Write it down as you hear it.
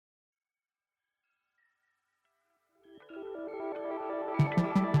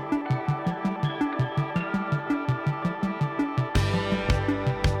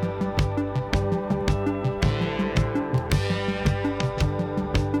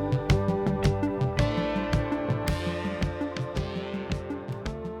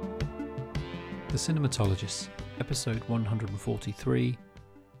The Cinematologists, episode 143,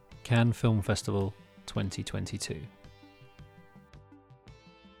 Cannes Film Festival 2022.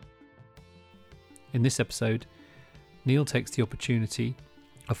 In this episode, Neil takes the opportunity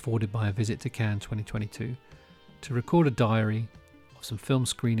afforded by a visit to Cannes 2022 to record a diary of some film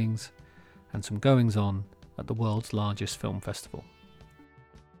screenings and some goings-on at the world's largest film festival.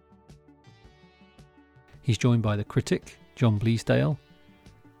 He's joined by the critic, John Bleasdale,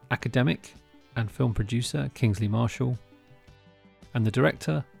 academic and film producer Kingsley Marshall, and the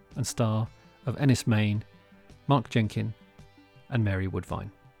director and star of Enys Men, Mark Jenkin and Mary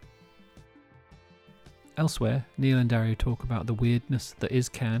Woodvine. Elsewhere, Neil and Dario talk about the weirdness that is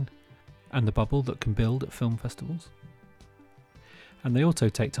Cannes and the bubble that can build at film festivals. And they also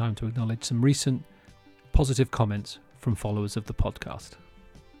take time to acknowledge some recent positive comments from followers of the podcast.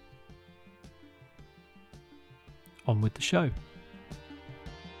 On with the show.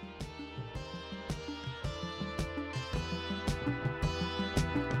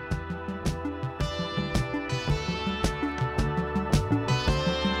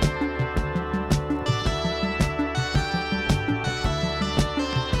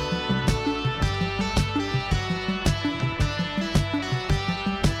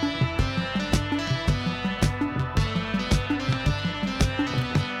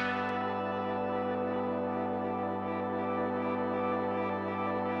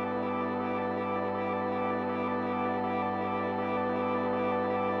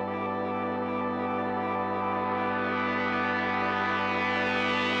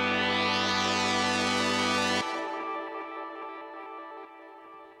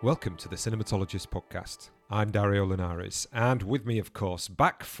 Welcome to the Cinematologist podcast. I'm Dario Linares, and with me, of course,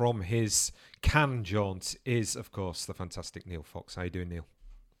 back from his Cannes jaunt is, of course, the fantastic Neil Fox. How you doing, Neil?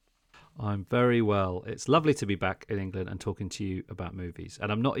 I'm very well. It's lovely to be back in England and talking to you about movies.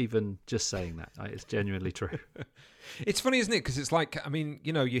 And I'm not even just saying that. It's genuinely true. It's funny, isn't it? Because it's like, I mean,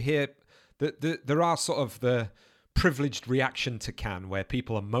 you know, you hear that there are sort of the privileged reaction to Cannes where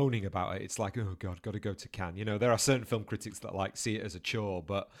people are moaning about it. It's like, oh God, got to go to Cannes. You know, there are certain film critics that like see it as a chore,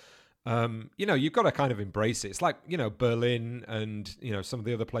 but you know, you've got to kind of embrace it. It's like, you know, Berlin and, you know, some of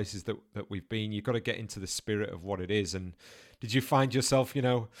the other places that we've been. You've got to get into the spirit of what it is. And did you find yourself, you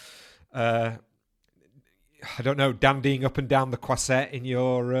know, I don't know, dandying up and down the Croisette in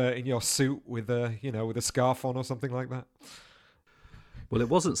your suit with a, you know, with a scarf on or something like that? Well, it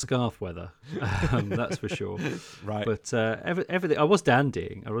wasn't scarf weather, that's for sure. Right. But everything, I was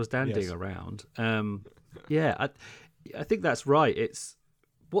dandying yes. Around. Yeah, I think that's right. It's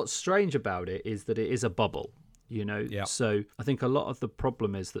what's strange about it is that it is a bubble, you know. Yeah. So I think a lot of the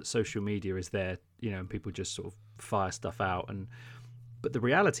problem is that social media is there, you know, and people just sort of fire stuff out. But the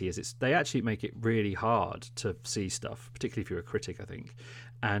reality is, they actually make it really hard to see stuff, particularly if you're a critic, I think.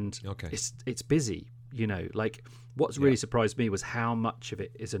 And it's busy. You know, like what's really surprised me was how much of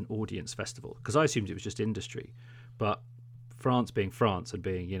it is an audience festival, because I assumed it was just industry, but France being France and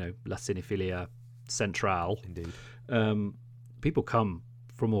being, you know, La Cinephilia Centrale, indeed, people come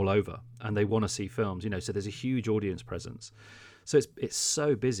from all over and they want to see films, you know, so there's a huge audience presence. So it's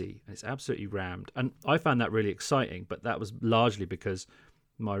so busy and it's absolutely rammed, and I found that really exciting. But that was largely because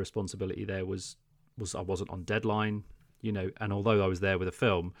my responsibility there was I wasn't on deadline, you know, and although I was there with a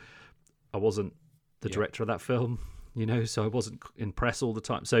film, I wasn't the director of that film, you know, so I wasn't in press all the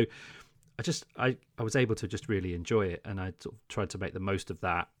time. So I was able to just really enjoy it, and I sort of tried to make the most of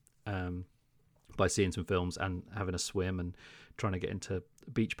that by seeing some films and having a swim and trying to get into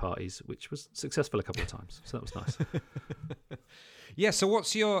beach parties, which was successful a couple of times. So that was nice. Yeah, so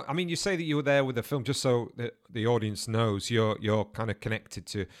what's your, I mean, you say that you were there with the film, just so the audience knows, you're kind of connected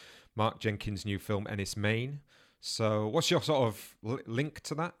to Mark Jenkins' new film, Enys Men. So what's your sort of link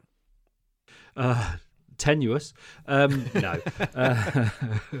to that? Tenuous. No.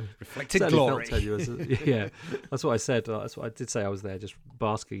 Reflected glory. Tenuous. Yeah, that's what I said. That's what I did say. I was there just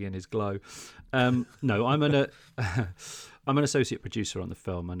basking in his glow. No, I'm an associate producer on the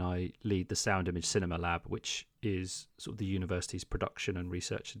film, and I lead the Sound Image Cinema Lab, which is sort of the university's production and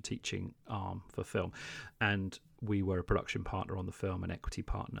research and teaching arm for film. And we were a production partner on the film, an equity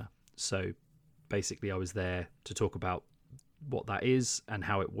partner. So basically I was there to talk about what that is and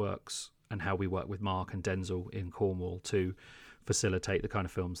how it works, and how we work with Mark and Denzel in Cornwall to facilitate the kind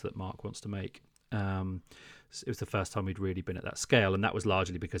of films that Mark wants to make. It was the first time we'd really been at that scale, and that was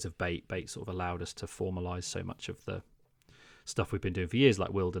largely because of Bait. Bait sort of allowed us to formalise so much of the stuff we've been doing for years,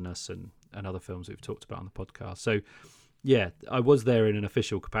 like Wilderness and other films we've talked about on the podcast. So, yeah, I was there in an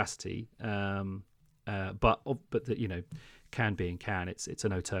official capacity, but you know, Cannes being Cannes, it's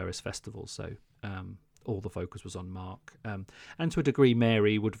an auteurist festival, so all the focus was on Mark, and to a degree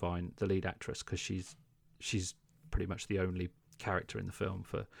Mary Woodvine, the lead actress, because she's pretty much the only character in the film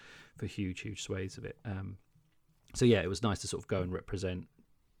for huge swathes of it. So yeah, it was nice to sort of go and represent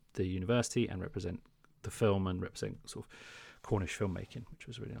the university and represent the film and represent sort of Cornish filmmaking, which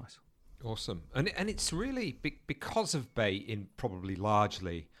was really nice. Awesome. And it's really because of Bait, in probably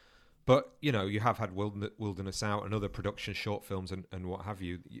largely, but you know, you have had Wilderness Out and other production short films and what have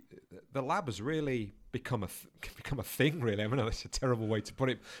you. The lab has really become a thing, really. I mean, that's a terrible way to put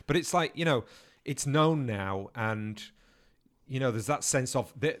it, but it's like, you know, it's known now, and you know, there's that sense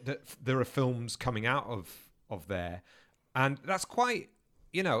of that there are films coming out of there, and that's quite,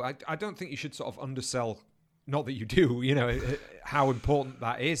 you know, I don't think you should sort of undersell, not that you do, you know, how important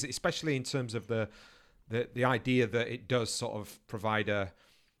that is, especially in terms of the idea that it does sort of provide a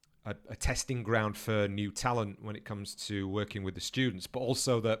testing ground for new talent when it comes to working with the students, but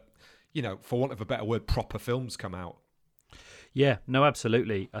also that, you know, for want of a better word, proper films come out. Yeah, no,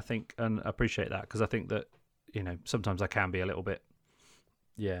 absolutely. I think, and I appreciate that, because I think that, you know, sometimes I can be a little bit,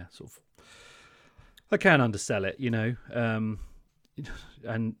 yeah, sort of, I can undersell it, you know,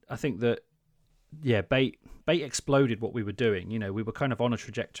 and I think that, yeah, Bait exploded what we were doing. You know, we were kind of on a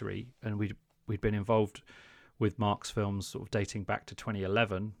trajectory, and we'd been involved with Mark's films sort of dating back to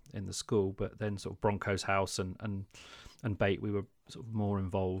 2011 in the school, but then sort of Bronco's House and Bait, we were sort of more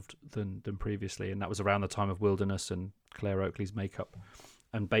involved than previously, and that was around the time of Wilderness and Claire Oakley's Makeup,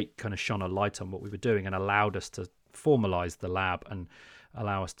 and Bait kind of shone a light on what we were doing and allowed us to formalise the lab and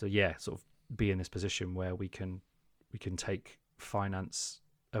allow us to, yeah, sort of be in this position where we can take finance.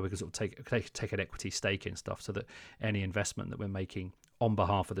 We can sort of take an equity stake in stuff, so that any investment that we're making on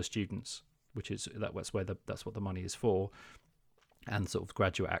behalf of the students, which is that's what the money is for, and sort of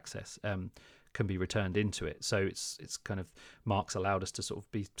graduate access, can be returned into it. So it's kind of, Mark's allowed us to sort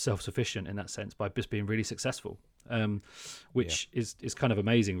of be self-sufficient in that sense by just being really successful, which is kind of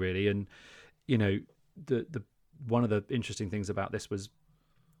amazing, really. And you know, the one of the interesting things about this was,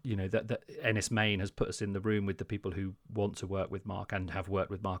 you know, that Ennis Main has put us in the room with the people who want to work with Mark and have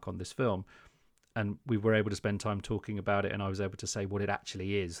worked with Mark on this film, and we were able to spend time talking about it, and I was able to say what it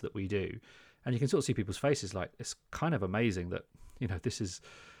actually is that we do, and you can sort of see people's faces like, it's kind of amazing that, you know,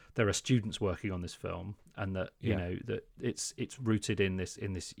 there are students working on this film, and that, you know, that it's rooted in this,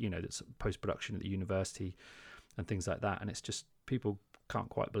 you know, that's post-production at the university and things like that, and it's just, people can't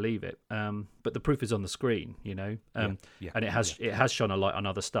quite believe it, but the proof is on the screen, you know, and it has shone a light on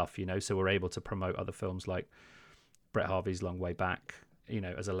other stuff, you know, so we're able to promote other films like Brett Harvey's Long Way Back, you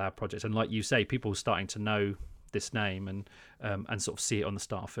know, as a lab project, and like you say, people starting to know this name and sort of see it on the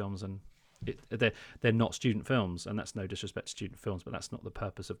start of films, and they're not student films, and that's no disrespect to student films, but that's not the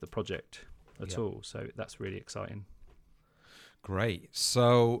purpose of the project at all, so that's really exciting. Great.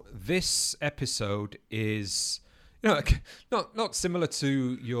 So this episode is, you know, not similar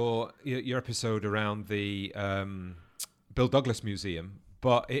to your episode around the Bill Douglas Museum,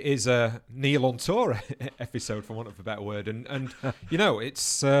 but it is a Neil on tour episode, for want of a better word. And you know,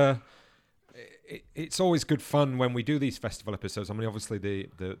 it's always good fun when we do these festival episodes. I mean, obviously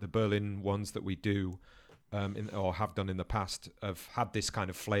the Berlin ones that we do or have done in the past have had this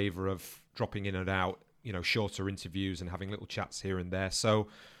kind of flavour of dropping in and out, you know, shorter interviews and having little chats here and there. So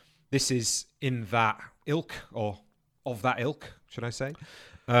this is in that ilk, or of that ilk, should I say.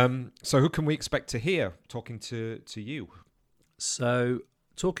 So who can we expect to hear talking to you? So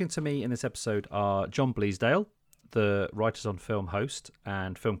talking to me in this episode are John Bleasdale, the Writers on Film host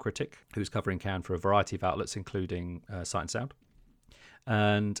and film critic, who's covering Cannes for a variety of outlets, including Sight and Sound,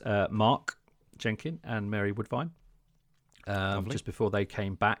 and Mark Jenkin and Mary Woodvine. Just before they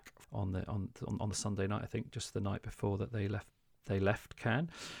came back on the Sunday night, I think, just the night before that they left Cannes,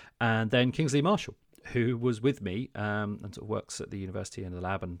 and then Kingsley Marshall, who was with me and sort of works at the university in the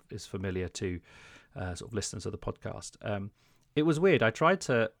lab and is familiar to sort of listeners of the podcast. It was weird. I tried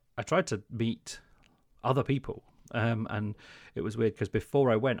to meet other people, and it was weird because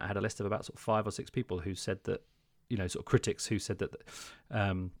before I went, I had a list of about sort of 5 or 6 people who said that, you know, sort of critics who said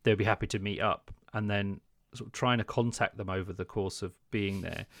that they'd be happy to meet up, and then sort of trying to contact them over the course of being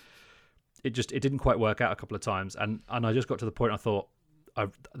there, it didn't quite work out a couple of times, and I just got to the point I thought,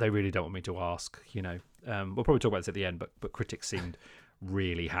 they really don't want me to ask, you know. We'll probably talk about this at the end, but critics seemed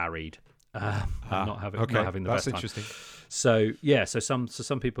really harried, not having the best time. That's interesting. So yeah, so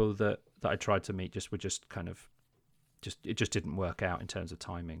some people that I tried to meet were just kind of it just didn't work out in terms of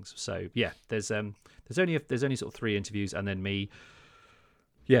timings. So yeah, there's only sort of 3 interviews, and then me,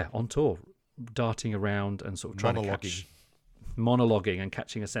 on tour, darting around and sort of trying to monologuing and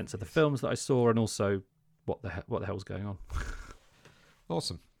catching a sense of the films that I saw, and also what the hell's going on.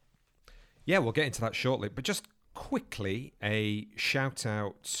 Awesome. Yeah, we'll get into that shortly. But just quickly, a shout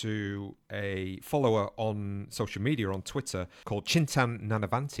out to a follower on social media on Twitter called Chintan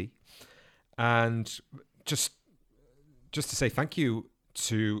Nanavanti. And just to say thank you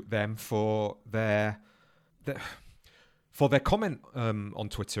to them for their comment on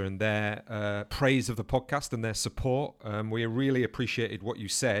Twitter and their praise of the podcast and their support. We really appreciated what you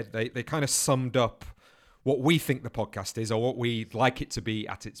said. They kind of summed up what we think the podcast is, or what we'd like it to be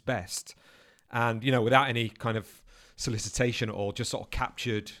at its best. And, without any kind of solicitation at all, just sort of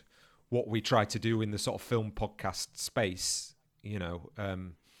captured what we try to do in the sort of film podcast space,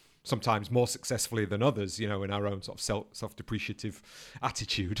 sometimes more successfully than others, in our own sort of self-depreciative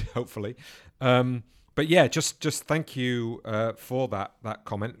attitude, hopefully. But yeah, just thank you for that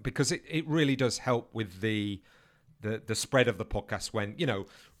comment, because it really does help with the spread of the podcast when,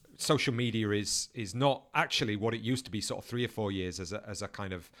 social media is not actually what it used to be sort of 3 or 4 years as a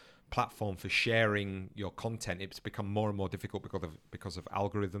kind of platform for sharing your content. It's become more and more difficult because of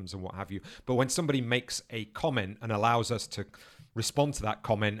algorithms and what have you. But when somebody makes a comment and allows us to respond to that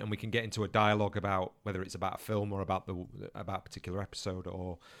comment, and we can get into a dialogue about whether it's about a film or about a particular episode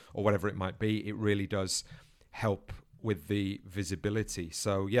or whatever it might be, it really does help with the visibility.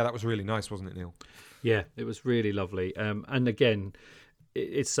 So yeah, that was really nice, wasn't it, Neil? Yeah, it was really lovely. And again,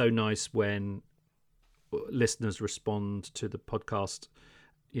 it's so nice when listeners respond to the podcast,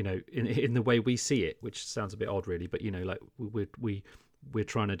 in the way we see it, which sounds a bit odd really, but like we're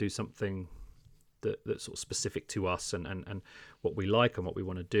trying to do something that's sort of specific to us and what we like and what we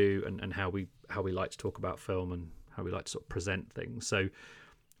want to do and how we like to talk about film and how we like to sort of present things. So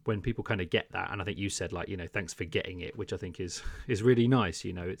when people kind of get that, and I think you said thanks for getting it, which I think is really nice.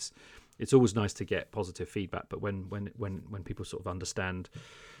 It's always nice to get positive feedback, but when people sort of understand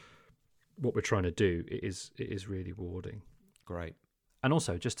what we're trying to do, it is really rewarding. Great. And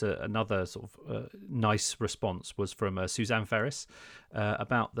also, just another sort of nice response was from Suzanne Ferris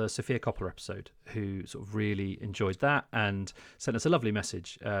about the Sofia Coppola episode, who sort of really enjoyed that and sent us a lovely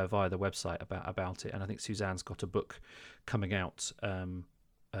message via the website about it. And I think Suzanne's got a book coming out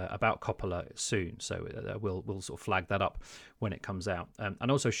about Coppola soon, so we'll sort of flag that up when it comes out.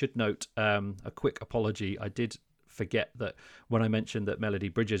 And also should note a quick apology. I did forget that when I mentioned that Melody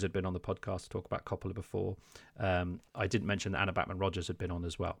Bridges had been on the podcast to talk about Coppola before, I didn't mention that Anna Bachman Rogers had been on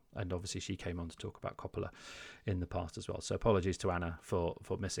as well, and obviously she came on to talk about Coppola in the past as well. So apologies to Anna for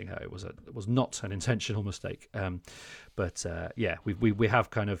missing her. It was not an intentional mistake, but yeah, we've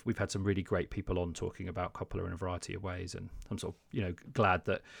had some really great people on talking about Coppola in a variety of ways, and I'm sort of glad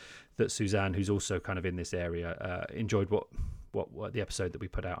that Suzanne, who's also kind of in this area, enjoyed what the episode that we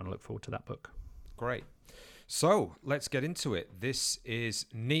put out, and I look forward to that book. Great. So let's get into it. This is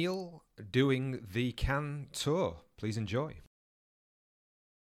Neil doing the Cannes tour. Please enjoy.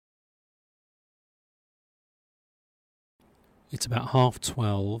 It's about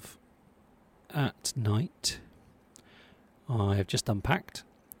 12:30 at night. I have just unpacked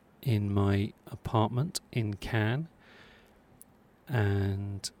in my apartment in Cannes,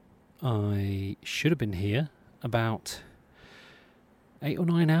 and I should have been here about 8 or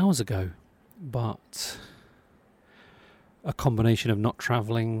 9 hours ago, but a combination of not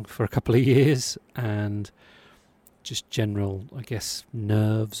travelling for a couple of years and just general, I guess,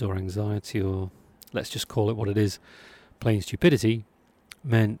 nerves or anxiety, or let's just call it what it is, plain stupidity,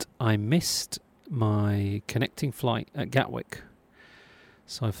 meant I missed my connecting flight at Gatwick.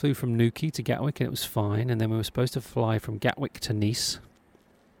 So I flew from Newquay to Gatwick and it was fine, and then we were supposed to fly from Gatwick to Nice,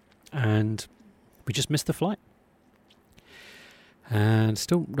 and we just missed the flight. And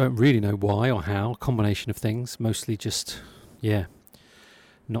still don't really know why or how. A combination of things, mostly just,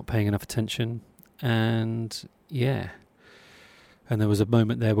 not paying enough attention. And and there was a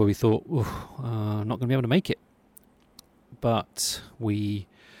moment there where we thought, I'm not going to be able to make it. But we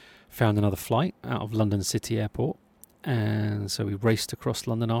found another flight out of London City Airport. And so we raced across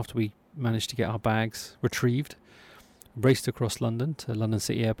London after we managed to get our bags retrieved. Raced across London to London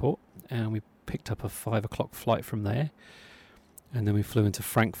City Airport. And we picked up a 5 o'clock flight from there. And then we flew into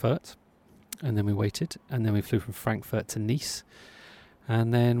Frankfurt, and then we waited, and then we flew from Frankfurt to Nice,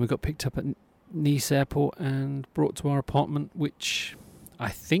 and then we got picked up at Nice airport and brought to our apartment, which I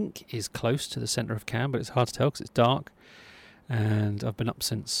think is close to the centre of Cannes, but it's hard to tell because it's dark. And I've been up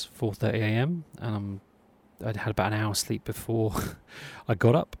since 4:30 a.m. and I'd had about an hour's sleep before I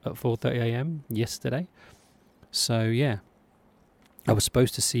got up at 4:30 a.m. yesterday. So yeah, I was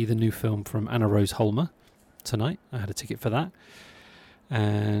supposed to see the new film from Anna Rose Holmer tonight. I had a ticket for that,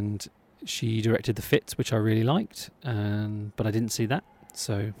 and she directed The Fits, which I really liked, but I didn't see that,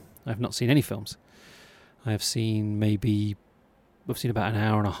 so I've not seen any films. I have seen maybe I've seen about an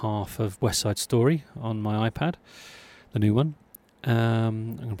hour and a half of West Side Story on my iPad, the new one.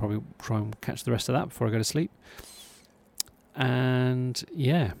 I'm going to probably try and catch the rest of that before I go to sleep. And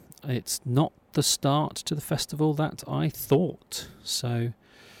yeah, it's not the start to the festival that I thought. So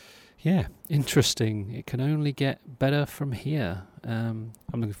yeah, interesting. It can only get better from here. I'm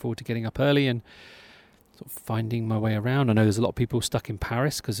looking forward to getting up early and sort of finding my way around. I know there's a lot of people stuck in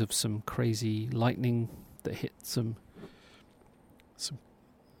Paris because of some crazy lightning that hit some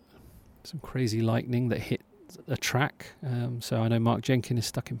crazy lightning that hit a track. So I know Mark Jenkins is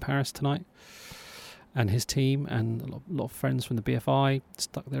stuck in Paris tonight, and his team, and a lot of friends from the BFI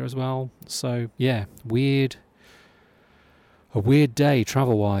stuck there as well. So yeah, a weird day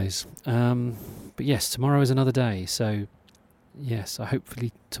travel wise. But yes, tomorrow is another day. So yes,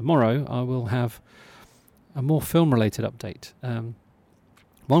 hopefully tomorrow I will have a more film related update.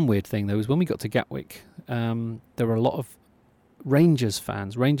 One weird thing though is when we got to Gatwick, there were a lot of Rangers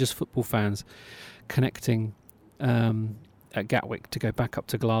football fans connecting at Gatwick to go back up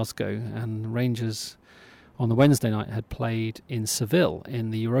to Glasgow, and Rangers on the Wednesday night had played in Seville in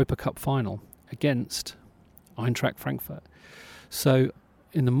the Europa Cup final against Eintracht Frankfurt. So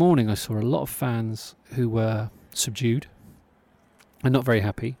in the morning I saw a lot of fans who were subdued and not very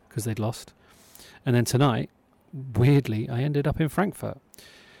happy because they'd lost. And then tonight, weirdly, I ended up in Frankfurt,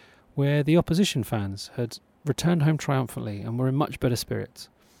 where the opposition fans had returned home triumphantly and were in much better spirits.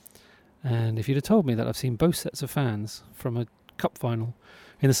 And if you'd have told me that I've seen both sets of fans from a cup final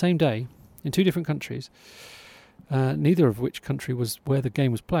in the same day in two different countries, neither of which country was where the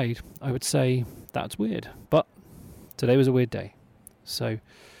game was played, I would say that's weird. But today was a weird day. So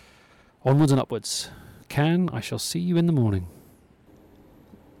onwards and upwards. Cannes, I shall see you in the morning.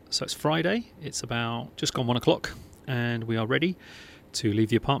 So it's Friday. It's about just gone 1 o'clock, and we are ready to leave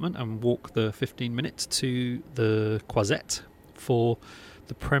the apartment and walk the 15 minutes to the Croisette for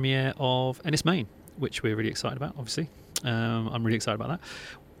the premiere of Enys Men, which we're really excited about, obviously. I'm really excited about that.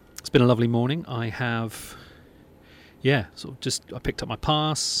 It's been a lovely morning. I have, I picked up my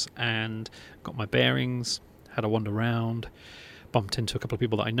pass and got my bearings, had a wander around, bumped into a couple of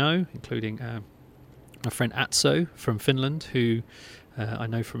people that I know, including my friend Atso from Finland, who I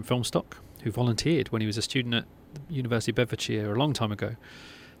know from Filmstock, who volunteered when he was a student at the University of Bedfordshire a long time ago.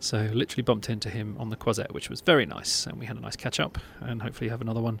 So literally bumped into him on the Croisette, which was very nice, and we had a nice catch up, and hopefully have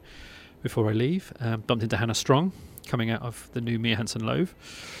another one before I leave. Bumped into Hannah Strong coming out of the new Mia Hansen Loathe,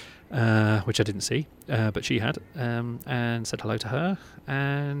 which I didn't see, but she had, and said hello to her,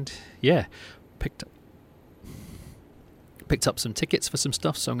 and yeah, picked up some tickets for some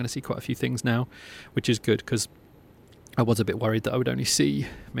stuff, so I'm going to see quite a few things now, which is good, because I was a bit worried that I would only see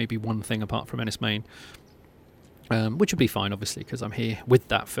maybe one thing apart from Enys Men, which would be fine, obviously, because I'm here with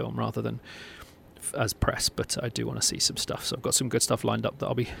that film rather than as press, but I do want to see some stuff, so I've got some good stuff lined up that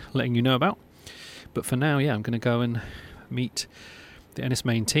I'll be letting you know about. But for now, I'm going to go and meet the Enys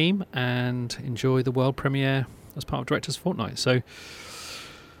Men team and enjoy the world premiere as part of Directors Fortnight. So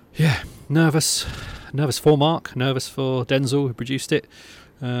yeah, nervous for Mark, nervous for Denzel, who produced it.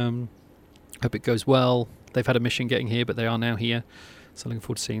 Hope it goes well. They've had a mission getting here, but they are now here, so looking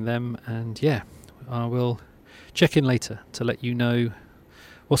forward to seeing them. And yeah, I will check in later to let you know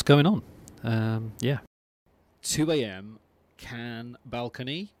what's going on. 2 a.m. Cannes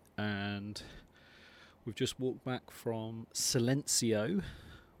balcony, and we've just walked back from Silencio,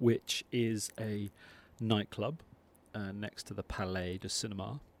 which is a nightclub next to the Palais de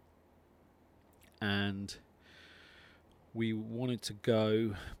Cinema. And we wanted to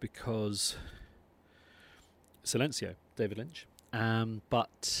go because Silencio, David Lynch,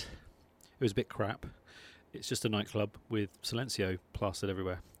 but it was a bit crap. It's just a nightclub with Silencio plastered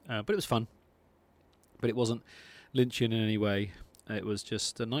everywhere, but it was fun. But it wasn't Lynchian in any way. It was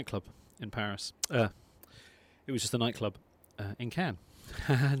just a nightclub in Paris. It was just a nightclub in Cannes.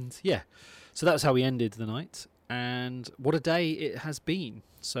 And yeah, so that was how we ended the night. And what a day it has been.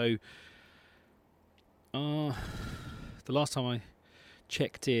 So the last time I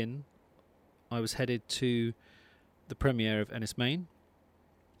checked in, I was headed to the premiere of Enys Men,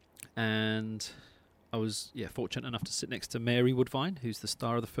 and I was fortunate enough to sit next to Mary Woodvine, who's the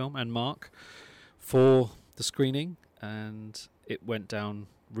star of the film, and Mark for the screening, and it went down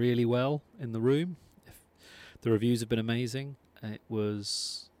really well in the room. The reviews have been amazing. It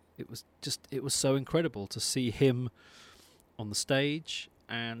was so incredible to see him on the stage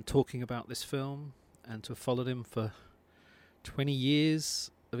and talking about this film, and to have followed him for 20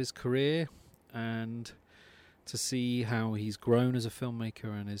 years of his career, and to see how he's grown as a filmmaker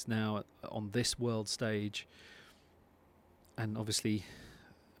and is now on this world stage. And obviously,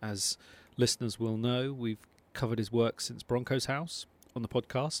 as listeners will know, we've covered his work since Bronco's House on the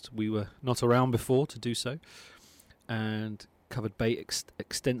podcast. We were not around before to do so, and covered Bait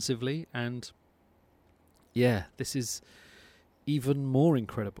extensively. And yeah, this is even more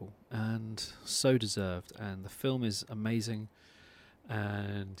incredible and so deserved. And the film is amazing.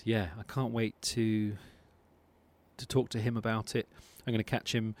 And yeah, I can't wait to talk to him about it. I'm going to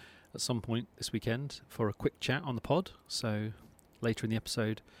catch him at some point this weekend for a quick chat on the pod. So later in the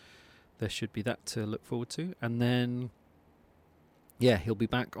episode, there should be that to look forward to. And then, yeah, he'll be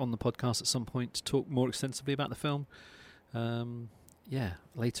back on the podcast at some point to talk more extensively about the film. Yeah,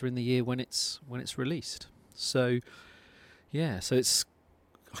 later in the year when it's released. So, yeah, so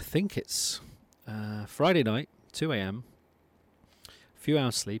I think it's Friday night, 2 a.m., a few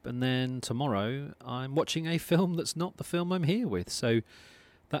hours sleep, and then tomorrow I'm watching a film that's not the film I'm here with. So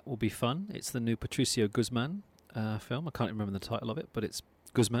that will be fun. It's the new Patricio Guzman film. I can't remember the title of it, but it's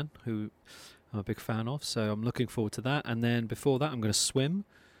Guzman, who I'm a big fan of. So I'm looking forward to that. And then before that, I'm going to swim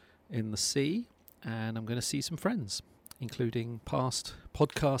in the sea, and I'm going to see some friends, including past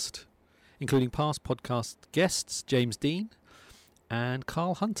podcast guests, James Dean and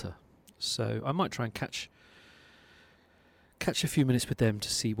Carl Hunter. So I might try and catch a few minutes with them to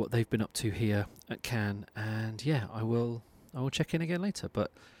see what they've been up to here at Cannes. And yeah, I will check in again later.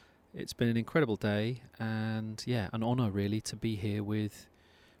 But it's been an incredible day, and yeah, an honour really to be here with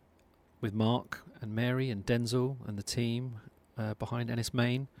Mark and Mary and Denzel and the team behind Ennis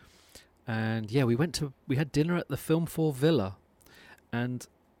Main. And yeah, we had dinner at the Film 4 Villa, and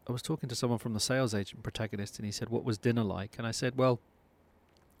I was talking to someone from the sales agent protagonist, and he said, what was dinner like? And I said, well,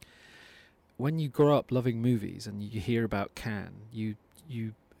 when you grow up loving movies and you hear about Cannes, you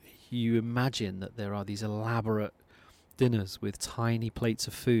imagine that there are these elaborate dinners with tiny plates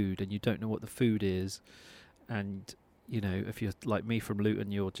of food, and you don't know what the food is. And, you know, if you're like me from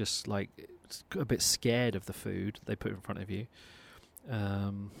Luton, you're just like a bit scared of the food they put in front of you.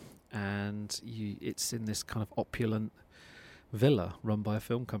 And it's in this kind of opulent villa run by a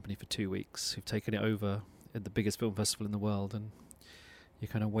film company for 2 weeks who've taken it over at the biggest film festival in the world, and you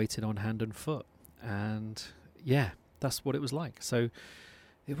kind of waited on hand and foot. And yeah, that's what it was like. So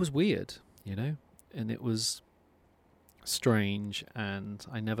it was weird, you know, and it was strange, and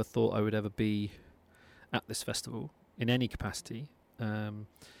I never thought I would ever be at this festival in any capacity. And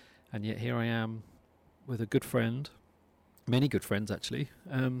yet here I am with a good friend, many good friends actually,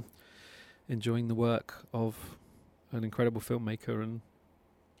 enjoying the work of an incredible filmmaker and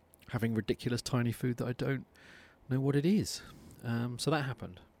having ridiculous tiny food that I don't know what it is. So that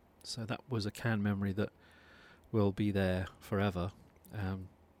happened. So that was a Cannes memory that will be there forever.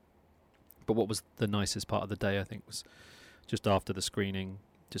 But what was the nicest part of the day, I think, was just after the screening,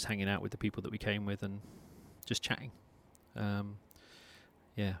 just hanging out with the people that we came with and just chatting.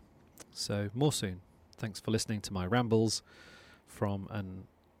 Yeah. So more soon. Thanks for listening to my rambles from a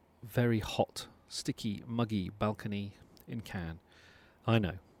very hot, sticky, muggy balcony in Cannes. I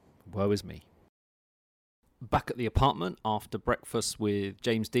know. Woe is me. Back at the apartment after breakfast with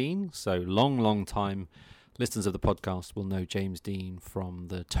James Dean. So long time listeners of the podcast will know James Dean from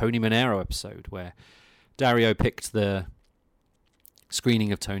the Tony Manero episode, where Dario picked the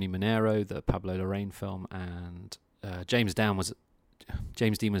screening of Tony Manero, the Pablo Larraín film, and James Dean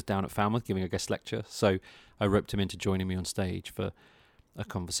was down at Falmouth giving a guest lecture. So I roped him into joining me on stage for a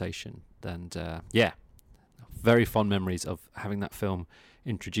conversation. And yeah, very fond memories of having that film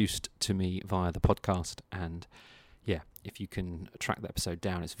introduced to me via the podcast. And yeah, if you can track the episode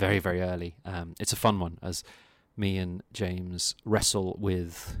down, it's very, very early. It's a fun one as me and James wrestle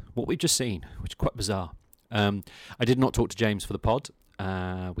with what we've just seen, which is quite bizarre. I did not talk to James for the pod.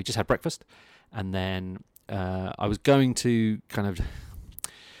 We just had breakfast, and then I was going to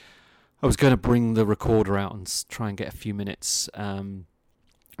bring the recorder out and try and get a few minutes.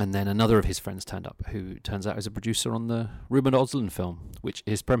 And then another of his friends turned up, who turns out is a producer on the Ruben Östlund film, which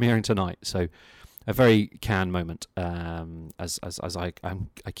is premiering tonight. So a very Cannes moment, as I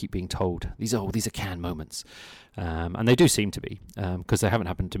keep being told. These are Cannes moments, and they do seem to be, because they haven't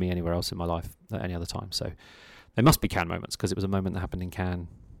happened to me anywhere else in my life at any other time. So they must be Cannes moments, because it was a moment that happened in Cannes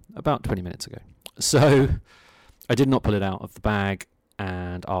about 20 minutes ago. So I did not pull it out of the bag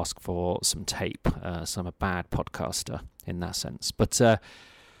and ask for some tape. So I'm a bad podcaster in that sense. But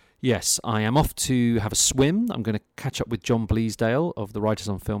yes, I am off to have a swim. I'm going to catch up with John Bleasdale of the Writers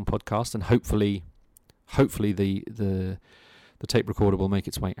on Film podcast, and hopefully the tape recorder will make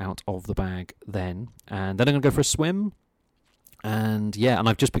its way out of the bag then. And then I'm going to go for a swim. And yeah, and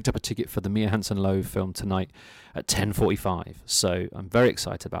I've just picked up a ticket for the Mia Hansen-Løve film tonight at 10:45. So I'm very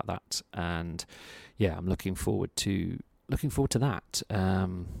excited about that. And yeah, I'm looking forward to that.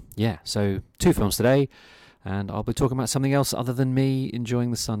 Yeah, so 2 films today. And I'll be talking about something else other than me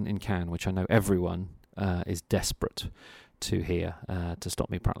enjoying the sun in Cannes, which I know everyone is desperate to hear to stop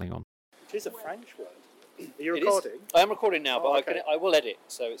me prattling on. It is a French word. Are you recording? I am recording now, but okay. I will edit,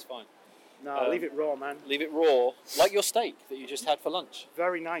 so it's fine. No, leave it raw, man. Leave it raw, like your steak that you just had for lunch.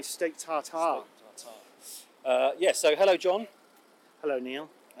 Very nice steak tartare. So hello, John. Hello, Neil.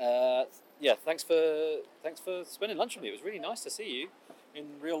 Thanks for spending lunch with me. It was really nice to see you in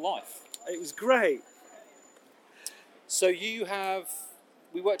real life. It was great. So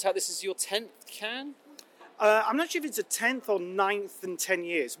we worked out this is your 10th Cannes? I'm not sure if it's a 10th or 9th in 10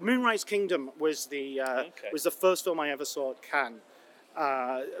 years. Moonrise Kingdom was the first film I ever saw at Cannes.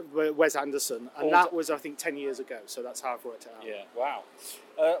 Wes Anderson, and that was, I think, 10 years ago, so that's how I've worked it out. Yeah, wow.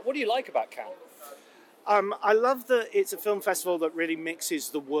 What do you like about Cannes? I love that it's a film festival that really mixes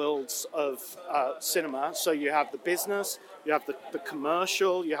the worlds of cinema. So you have the business, you have the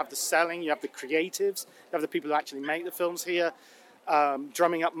commercial, you have the selling, you have the creatives, you have the people who actually make the films here,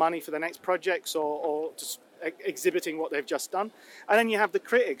 drumming up money for the next projects or just exhibiting what they've just done. And then you have the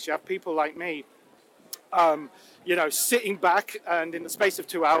critics, you have people like me, sitting back and in the space of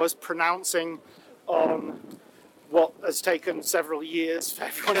 2 hours pronouncing on what has taken several years for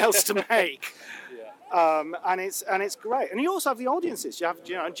everyone else to make. And it's great. And you also have the audiences. You have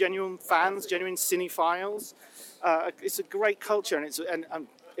genuine fans, genuine cinephiles. It's a great culture, and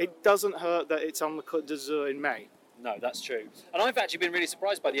it doesn't hurt that it's on the Côte d'Azur in May. No, that's true. And I've actually been really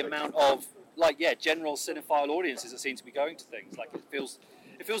surprised by the amount of general cinephile audiences that seem to be going to things. Like it feels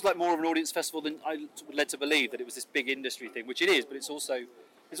like more of an audience festival than I was led to believe, that it was this big industry thing, which it is, but it's also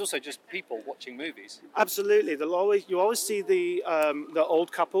just people watching movies. Absolutely. You always see the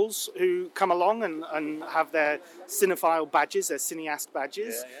old couples who come along and have their cinephile badges, their cineast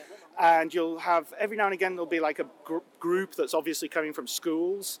badges. Yeah. And you'll have, every now and again, there'll be like a group that's obviously coming from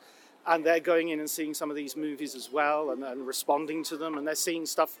schools, and they're going in and seeing some of these movies as well and responding to them, and they're seeing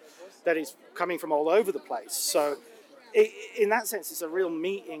stuff that is coming from all over the place. So in that sense, it's a real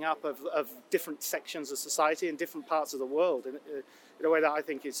meeting up of different sections of society and different parts of the world in a way that I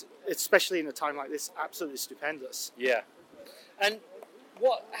think is, especially in a time like this, absolutely stupendous. Yeah. And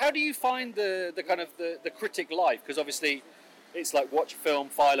how do you find the kind of the critic life? Because obviously it's like watch a film,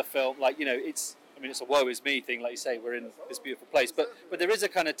 file a film, it's a woe is me thing, like you say, we're in this beautiful place. But there is a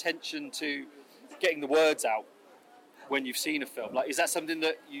kind of tension to getting the words out when you've seen a film. Like, is that something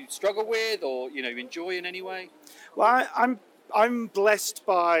that you struggle with, or you enjoy in any way? Well, I'm blessed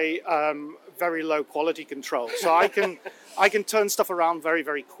by very low quality control, so I can turn stuff around very,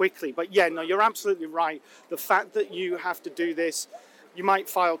 very quickly. But yeah, no, you're absolutely right. The fact that you have to do this, you might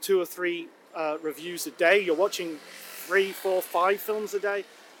file 2 or 3 reviews a day. You're watching 3, 4, 5 films a day,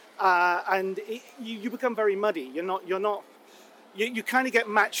 and you become very muddy. You kind of get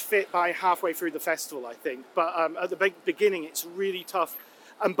match fit by halfway through the festival, I think. But at the beginning, it's really tough.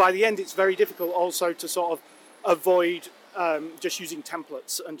 And by the end, it's very difficult also to sort of avoid just using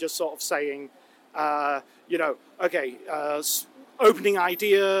templates and just sort of saying, opening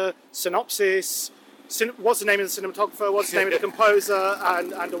idea, synopsis, what's the name of the cinematographer, what's the name of the composer,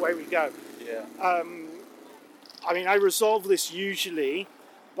 and away we go. Yeah. I resolve this usually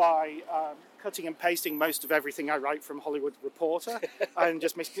by cutting and pasting most of everything I write from Hollywood Reporter and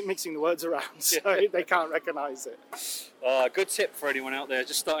just mixing the words around so they can't recognise it. Good tip for anyone out there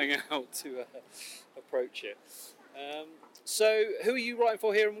just starting out to approach it. So who are you writing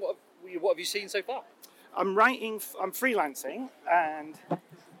for here, and what have you seen so far? I'm freelancing and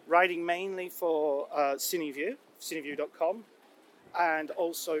writing mainly for Cineview, cineview.com, and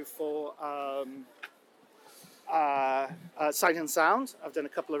also for Sight and Sound. I've done a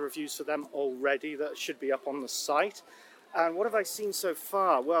couple of reviews for them already that should be up on the site. And what have I seen so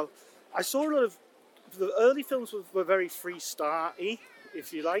far? Well, I saw a lot of the early films were very Freestar-y,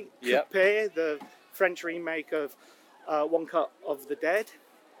 if you like. Yep. Coupé, the French remake of One Cut of the Dead,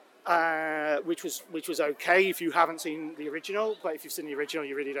 which was okay if you haven't seen the original, but if you've seen the original,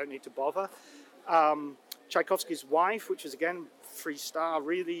 you really don't need to bother. Tchaikovsky's Wife, which is again Freestar,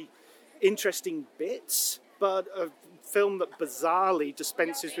 really interesting bits, but a film that bizarrely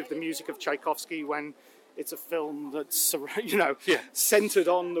dispenses with the music of Tchaikovsky when it's a film that's centered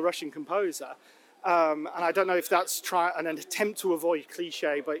on the Russian composer. And I don't know if that's an attempt to avoid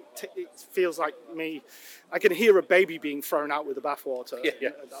cliche, but it feels like me. I can hear a baby being thrown out with the bathwater at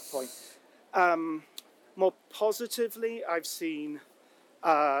that point. More positively, I've seen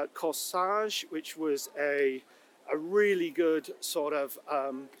Corsage, which was a really good sort of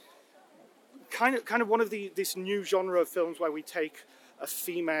kind of one of this new genre of films where we take a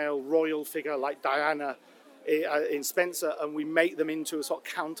female royal figure like Diana in Spencer and we make them into a sort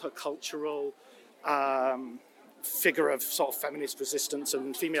of countercultural figure of sort of feminist resistance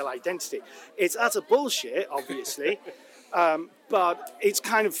and female identity. It's utter bullshit, obviously, but it's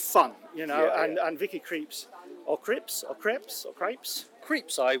kind of fun, you know. And Vicky Krieps, or Cripes,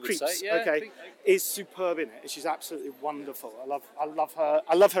 Creeps, I would say. Yeah, okay, is superb in it. She's absolutely wonderful. I love her.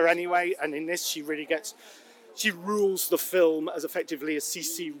 I love her anyway. And in this, she rules the film as effectively as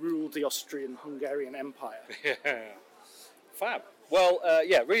Sisi ruled the Austrian-Hungarian Empire. Yeah. Fab. Well,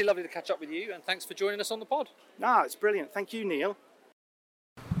 really lovely to catch up with you, and thanks for joining us on the pod. No, it's brilliant. Thank you, Neil.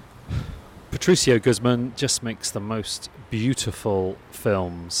 Patricio Guzman just makes the most beautiful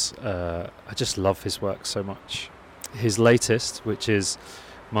films. I just love his work so much. His latest, which is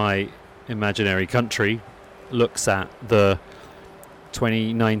My Imaginary Country, looks at the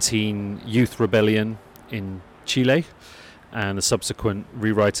 2019 youth rebellion in Chile and the subsequent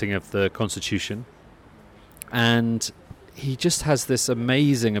rewriting of the constitution. And he just has this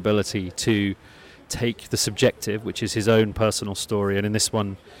amazing ability to take the subjective, which is his own personal story, and in this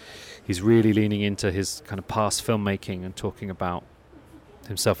one he's really leaning into his kind of past filmmaking and talking about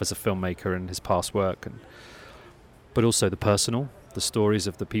himself as a filmmaker and his past work, but also the personal, the stories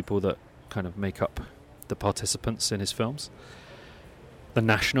of the people that kind of make up the participants in his films. The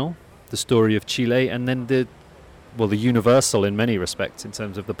national, the story of Chile, and then the universal in many respects in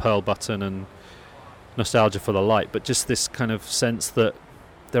terms of the pearl button and nostalgia for the light, but just this kind of sense that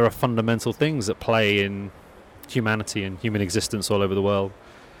there are fundamental things at play in humanity and human existence all over the world.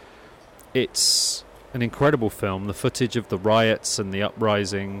 It's an incredible film. The footage of the riots and the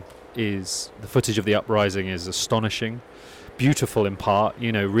uprising is astonishing, beautiful in part,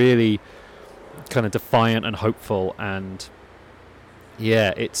 you know, really kind of defiant and hopeful, and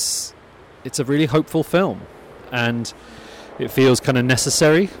it's a really hopeful film, and it feels kind of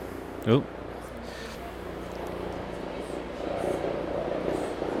necessary.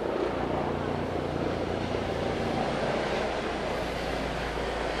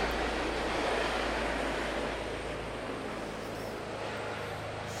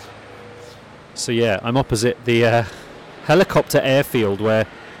 So I'm opposite the helicopter airfield, where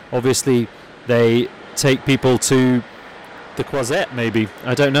obviously they take people to the Croisette, maybe.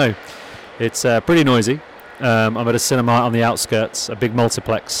 I don't know. It's pretty noisy. I'm at a cinema on the outskirts, a big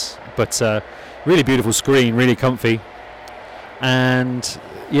multiplex, but really beautiful screen, really comfy. And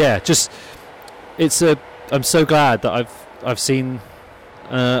I'm so glad that I've seen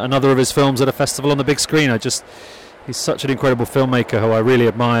another of his films at a festival on the big screen. He's such an incredible filmmaker who I really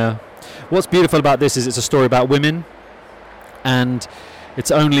admire. What's beautiful about this is it's a story about women, and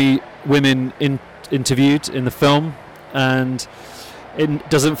it's only women interviewed in the film, and it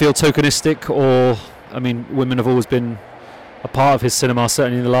doesn't feel tokenistic women have always been a part of his cinema,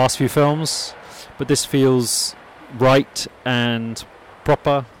 certainly in the last few films, but this feels right and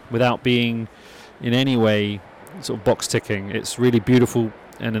proper without being in any way sort of box ticking. It's really beautiful,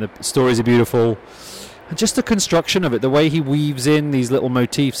 and the stories are beautiful. And just the construction of it, the way he weaves in these little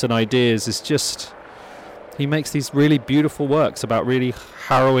motifs and ideas is just... He makes these really beautiful works about really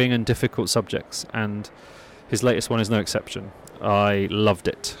harrowing and difficult subjects, and his latest one is no exception. I loved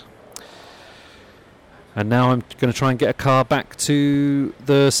it. And now I'm going to try and get a car back to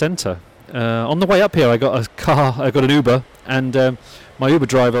the centre. On the way up here, I got an Uber, and my Uber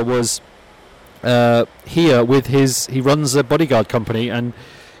driver was here with he runs a bodyguard company, and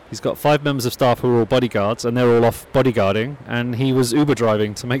he's got 5 members of staff who are all bodyguards, and they're all off bodyguarding, and he was Uber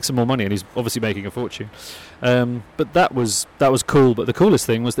driving to make some more money, and he's obviously making a fortune. But that was cool. But the coolest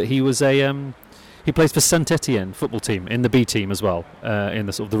thing was that he was he plays for Saint Etienne football team in the B team as well, in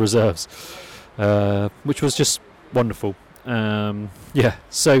the sort of the reserves, which was just wonderful.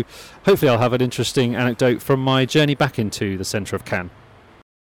 So hopefully I'll have an interesting anecdote from my journey back into the centre of Cannes.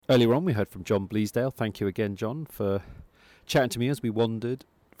 Earlier on we heard from John Bleasdale. Thank you again, John, for chatting to me as we wandered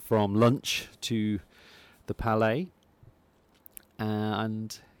from lunch to the Palais.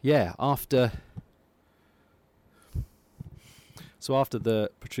 And after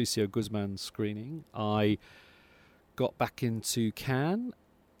the Patricio Guzman screening, I got back into Cannes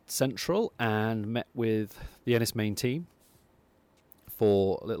Central and met with the Ennis main team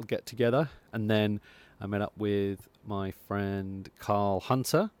for a little get together, and then I met up with my friend Carl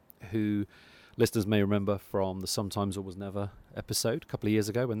Hunter, who listeners may remember from the Sometimes Always Never episode a couple of years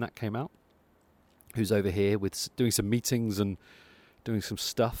ago when that came out, who's over here with doing some meetings and doing some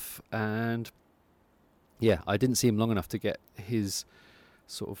stuff. And I didn't see him long enough to get his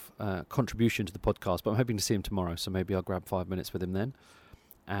sort of contribution to the podcast, but I'm hoping to see him tomorrow, so maybe I'll grab 5 minutes with him then.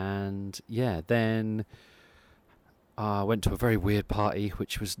 And then I went to a very weird party,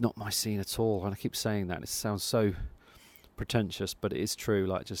 which was not my scene at all, and I keep saying that, and it sounds so pretentious, but it is true.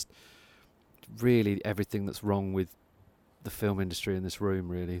 Like, just really everything that's wrong with the film industry in this room,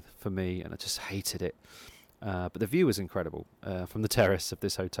 really, for me, and I just hated it. But the view was incredible from the terrace of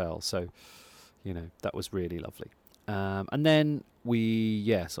this hotel, so that was really lovely. And then we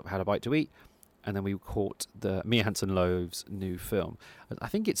sort of had a bite to eat, and then we caught the Mia Hansen-Løve's new film. I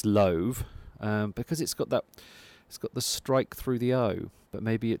think it's Louvre because it's got the strike through the O, but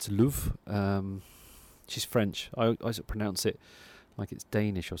maybe it's Louvre. She's French. I sort of pronounce it like it's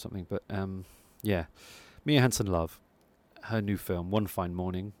Danish or something, but Mia Hansen-Løve, her new film, One Fine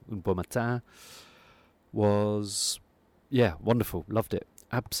Morning, Un Beau Matin, was wonderful. Loved it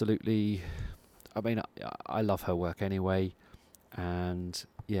absolutely. I mean, I love her work anyway, and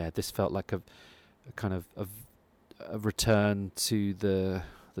this felt like a kind of a return to the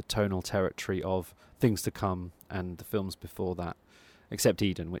tonal territory of things to come and the films before that, except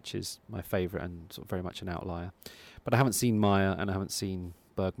Eden, which is my favourite and sort of very much an outlier. But I haven't seen Maya and I haven't seen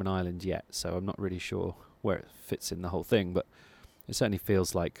Bergman Island yet, so I'm not really sure where it fits in the whole thing, but it certainly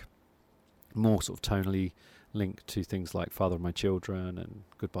feels like more sort of tonally linked to things like Father of My Children and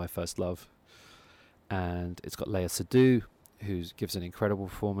Goodbye First Love. And it's got Léa Seydoux, who gives an incredible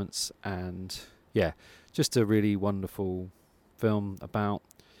performance, and just a really wonderful film about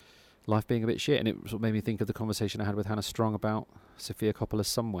life being a bit shit. And it sort of made me think of the conversation I had with Hannah Strong about Sofia Coppola's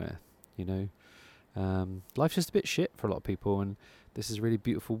Somewhere. Life's just a bit shit for a lot of people, and this is a really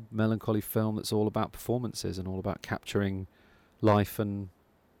beautiful, melancholy film that's all about performances and all about capturing life and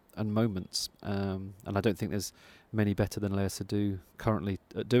moments. And I don't think there's many better than Léa Seydoux currently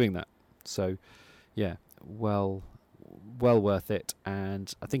at doing that. So, well worth it.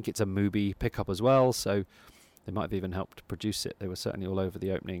 And I think it's a Mubi pickup as well, so they might have even helped produce it. They were certainly all over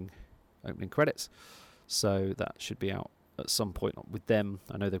the opening credits, so that should be out at some point with them.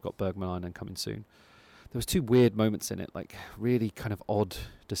 I know they've got Bergman Island coming soon. There was 2 weird moments in it, like really kind of odd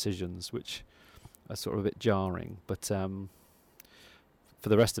decisions, which are sort of a bit jarring. But for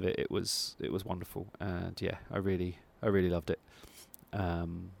the rest of it, it was wonderful, and I really loved it.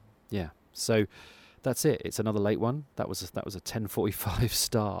 So that's it. It's another late one. That was a 10:45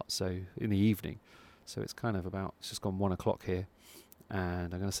 start, so in the evening. So it's just gone 1 o'clock here,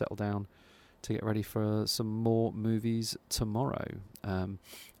 and I'm going to settle down to get ready for some more movies tomorrow.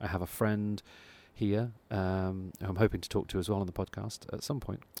 I have a friend here who I'm hoping to talk to as well on the podcast at some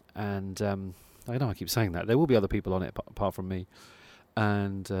point. And I know I keep saying that. There will be other people on it apart from me.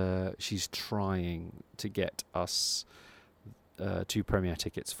 And she's trying to get us 2 premiere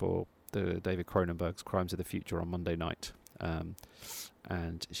tickets for the David Cronenberg's Crimes of the Future on Monday night.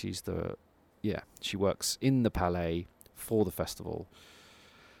 And she's she works in the Palais for the festival.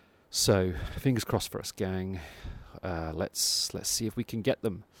 So fingers crossed for us, gang. Let's see if we can get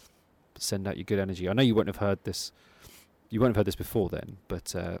them. Send out your good energy. I know you won't have heard this. You won't have heard this before then,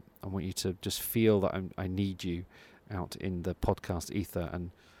 but I want you to just feel that I need you out in the podcast ether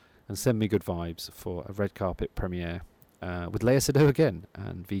and send me good vibes for a red carpet premiere with Léa Seydoux again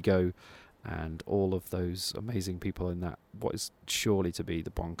and Vigo and all of those amazing people in that, what is surely to be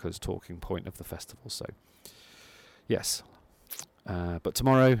the bonkers talking point of the festival. So yes, but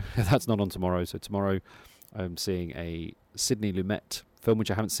tomorrow, that's not on tomorrow, so tomorrow I'm seeing a Sidney Lumet film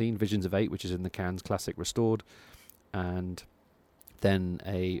which I haven't seen, Visions of 8, which is in the Cannes Classic Restored, and then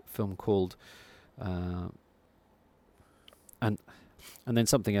a film called and then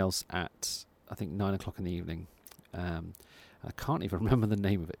something else at I think 9 o'clock in the evening. I can't even remember the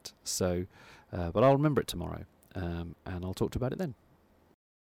name of it, so but I'll remember it tomorrow, and I'll talk to you about it then.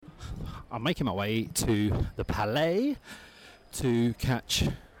 I'm making my way to the Palais to catch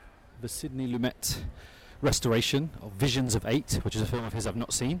the Sidney Lumet restoration of Visions of 8, which is a film of his I've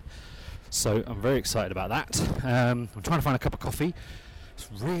not seen. So I'm very excited about that. I'm trying to find a cup of coffee. It's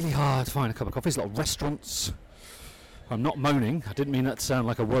really hard to find a cup of coffee. There's a lot of restaurants. I'm not moaning. I didn't mean that to sound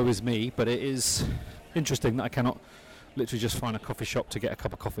like a woe is me, but it is interesting that I cannot literally just find a coffee shop to get a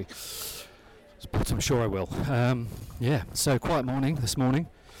cup of coffee. But I'm sure I will. So quiet morning this morning.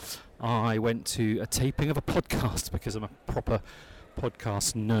 I went to a taping of a podcast because I'm a proper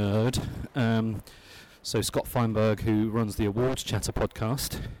podcast nerd. So Scott Feinberg, who runs the Awards Chatter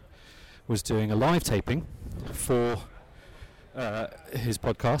podcast, was doing a live taping for his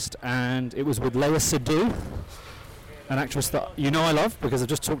podcast, and it was with Léa Seydoux, an actress that I love because I've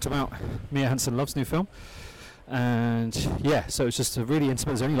just talked about Mia Hansen-Løve's new film. And so it's just a really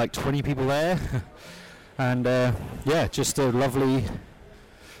intimate. There's only like 20 people there, and just a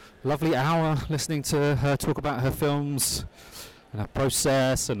lovely hour listening to her talk about her films and her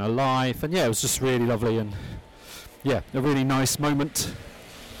process and her life. And it was just really lovely, and a really nice moment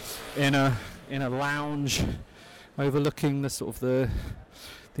in a lounge overlooking the sort of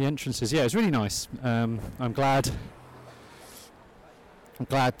the entrances. Yeah, it was really nice. I'm glad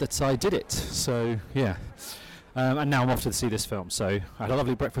that I did it. So yeah, and now I'm off to see this film. So I had a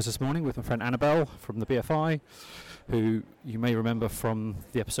lovely breakfast this morning with my friend Annabelle from the BFI, who you may remember from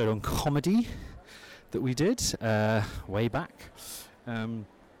the episode on comedy that we did way back. And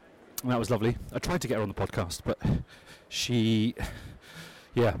that was lovely. I tried to get her on the podcast, but she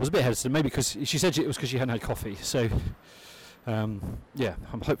was a bit hesitant. Maybe because she said it was because she hadn't had coffee. So I'm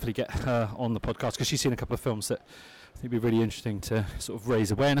hopefully get her on the podcast because she's seen a couple of films that I think would be really interesting to sort of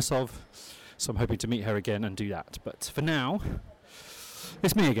raise awareness of. So I'm hoping to meet her again and do that. But for now,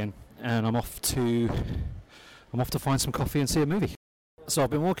 it's me again, and I'm off to find some coffee and see a movie. So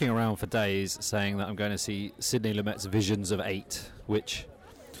I've been walking around for days saying that I'm going to see Sidney Lumet's Visions of 8, which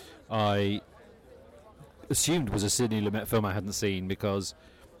I assumed was a Sidney Lumet film I hadn't seen because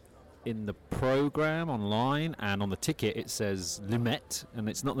in the programme online and on the ticket it says Lumet, and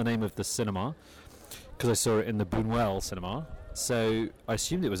it's not the name of the cinema because I saw it in the Buñuel cinema. So I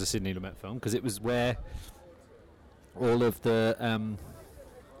assumed it was a Sidney Lumet film because it was where all of the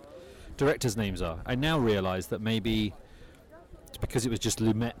directors' names are. I now realise that maybe it's because it was just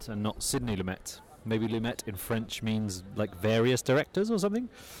Lumet and not Sidney Lumet. Maybe Lumet in French means like various directors or something,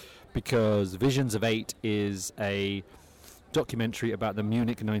 because Visions of 8 is a documentary about the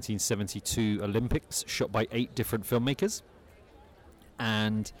Munich 1972 Olympics shot by 8 different filmmakers,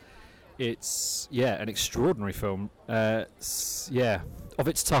 and it's an extraordinary film of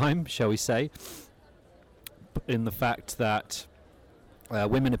its time, shall we say, in the fact that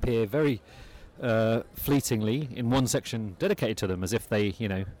women appear very fleetingly in one section dedicated to them, as if they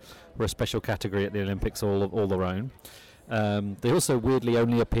were a special category at the Olympics all their own. They also weirdly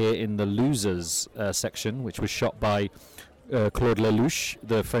only appear in the losers section, which was shot by Claude Lelouch,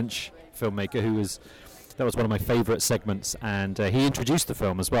 the French filmmaker, that was one of my favourite segments, and he introduced the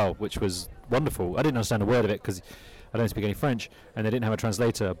film as well, which was wonderful. I didn't understand a word of it because I don't speak any French, and they didn't have a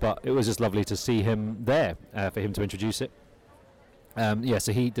translator, but it was just lovely to see him there for him to introduce it.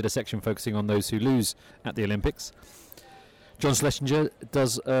 So he did a section focusing on those who lose at the Olympics. John Schlesinger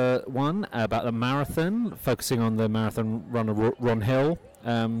does one about the marathon, focusing on the marathon runner Ron Hill,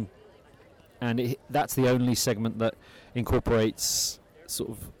 and that's the only segment that incorporates sort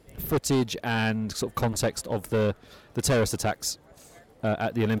of footage and sort of context of the terrorist attacks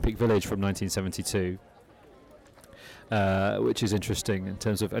at the Olympic Village from 1972, which is interesting in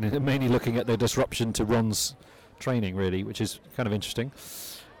terms of, and mainly looking at the disruption to Ron's training, really, which is kind of interesting.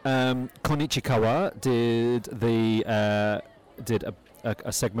 Kon Ichikawa did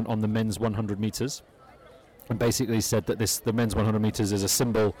a segment on the men's 100 meters, and basically said that the men's 100 meters is a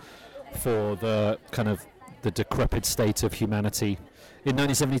symbol for the kind of the decrepit state of humanity in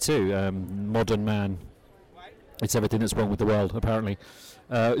 1972. Modern man, it's everything that's wrong with the world, apparently.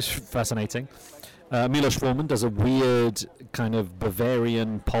 It's fascinating. Milos Forman does a weird kind of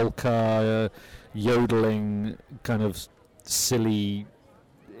Bavarian polka yodeling kind of silly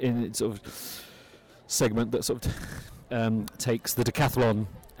sort of segment that sort of takes the decathlon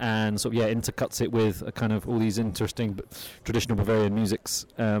and sort of intercuts it with a kind of all these interesting traditional Bavarian musics,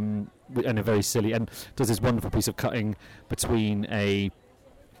 and a very silly, and does this wonderful piece of cutting between a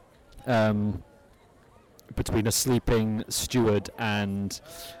sleeping steward and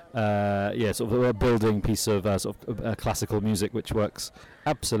sort of a building piece of classical music, which works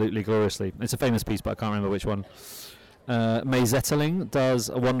absolutely gloriously. It's a famous piece, but I can't remember which one. May Zetterling does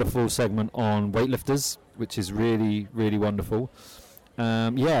a wonderful segment on weightlifters, which is really, really wonderful.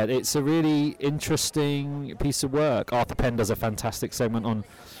 It's a really interesting piece of work. Arthur Penn does a fantastic segment on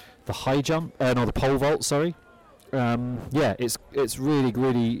the the pole vault, sorry. It's really,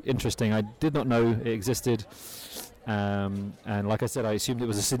 really interesting. I did not know it existed. And like I said, I assumed it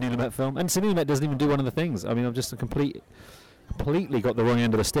was a Sidney Lumet film. And Sidney Lumet doesn't even do one of the things. I mean, I've just completely got the wrong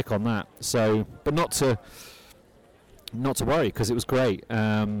end of the stick on that. So, but not to worry, because it was great.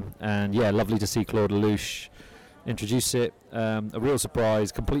 Lovely to see Claude Lelouch introduce it. A real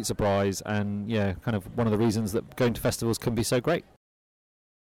surprise, complete surprise, and kind of one of the reasons that going to festivals can be so great.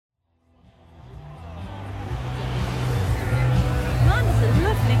 Man's a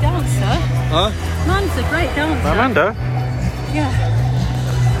lovely dancer. Huh? Man's a great dancer. Amanda? Yeah.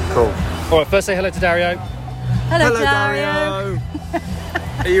 Cool. Alright, first say hello to Dario. Hello Dario.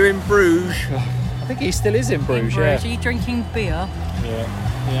 Are you in Bruges? I think he still is in Bruges, Are you drinking beer? Yeah,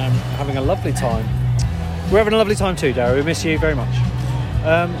 I'm having a lovely time. We're having a lovely time too, Dario. We miss you very much.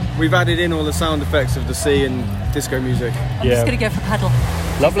 We've added in all the sound effects of the sea and disco music. I'm just going to go for paddle.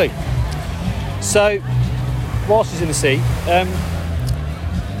 Lovely. So, whilst he's in the sea, I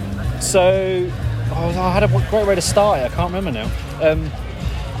had a great way to start it. I can't remember now.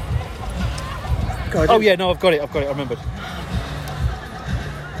 Oh yeah, no, I've got it. I remembered.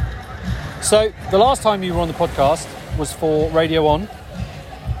 So the last time you were on the podcast was for Radio On.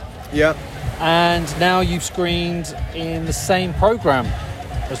 Yeah. And now you've screened in the same programme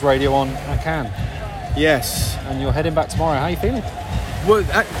as Radio On at Cannes. Yes. And you're heading back tomorrow. How are you feeling? Well,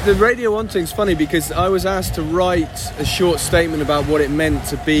 the Radio 1 thing's funny because I was asked to write a short statement about what it meant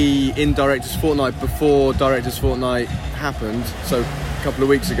to be in Directors Fortnight before Directors Fortnight happened, so a couple of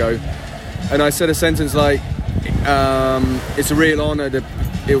weeks ago. And I said a sentence like, it's a real honour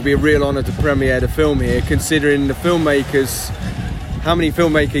it will be a real honour to premiere the film here, considering the filmmakers, how many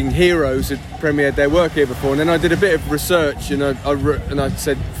filmmaking heroes had premiered their work here before. And then I did a bit of research, and I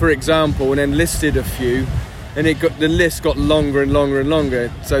said, for example, and then listed a few, and the list got longer and longer and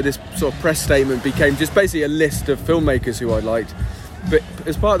longer. So this sort of press statement became just basically a list of filmmakers who I liked. But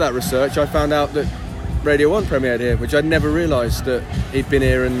as part of that research, I found out that Radio 1 premiered here, which I'd never realised that he'd been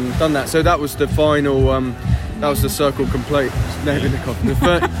here and done that. So that was the final. That was the circle complete. Nail in the coffin.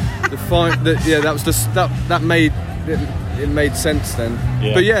 That made it made sense then.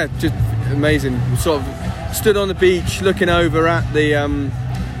 Yeah. But yeah, just amazing. We sort of stood on the beach looking over at the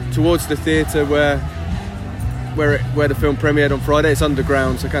towards the theatre where the film premiered on Friday. It's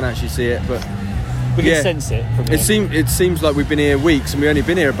underground, so I can't actually see it, but we can sense it from here. It seems like we've been here weeks, and we've only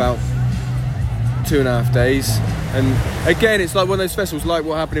been here about 2.5 days. And again, it's like one of those festivals, like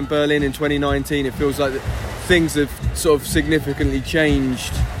what happened in Berlin in 2019. It feels like things have sort of significantly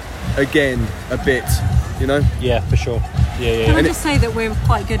changed again a bit, you know? Yeah, for sure. Yeah. Can I just say that we're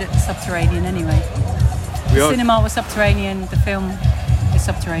quite good at the subterranean anyway? The cinema was subterranean, the film is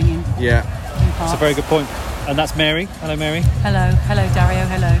subterranean. Yeah. That's a very good point. And that's Mary. Hello, Mary. Hello, Dario.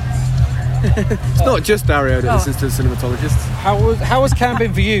 Hello. It's not just Dario that listens to the cinematologist. How has Cannes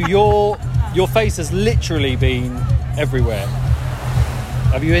been for you? Your face has literally been everywhere.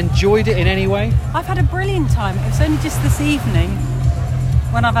 Have you enjoyed it in any way? I've had a brilliant time. It was only just this evening,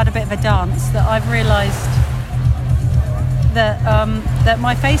 when I've had a bit of a dance, that I've realised that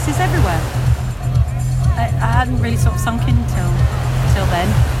my face is everywhere. I hadn't really sort of sunk in till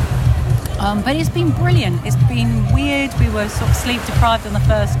then. But it's been brilliant. It's been weird. We were sort of sleep deprived on the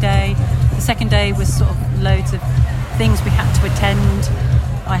first day. The second day was sort of loads of things we had to attend.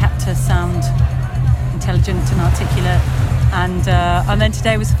 I had to sound intelligent and articulate. And then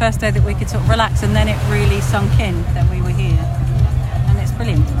today was the first day that we could sort of relax, and then it really sunk in that we were here. And it's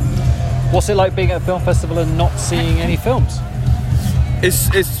brilliant. What's it like being at a film festival and not seeing any films?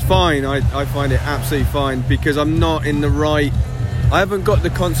 It's fine. I find it absolutely fine because I'm not in the right... I haven't got the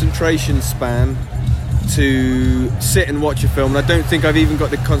concentration span to sit and watch a film, and I don't think I've even got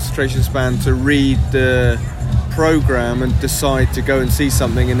the concentration span to read the programme and decide to go and see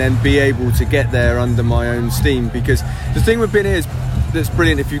something and then be able to get there under my own steam. Because the thing with being here that's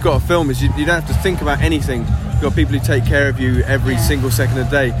brilliant if you've got a film is you don't have to think about anything. You've got people who take care of you every single second of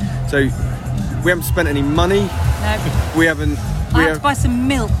the day. So we haven't spent any money. No. We haven't... I had to buy some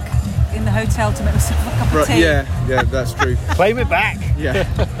milk in the hotel to make myself a cup of tea. Yeah, that's true. Claim it back. Yeah.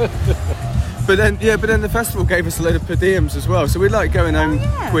 But then the festival gave us a load of per diems as well. So we're like going home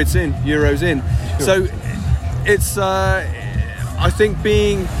quids in, euros in. Sure. So it's I think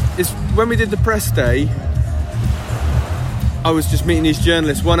when we did the press day, I was just meeting these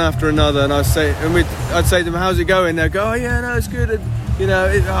journalists one after another, and I'd say to them, "How's it going?" They'd go, "Oh yeah, no, it's good." And, you know,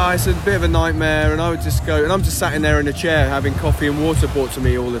 it's a bit of a nightmare, and I would just go, and I'm just sat in there in a chair having coffee and water brought to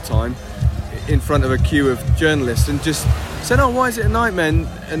me all the time in front of a queue of journalists, and just said, "Oh, why is it a nightmare?"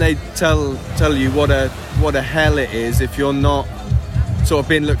 And they tell you what a hell it is if you're not sort of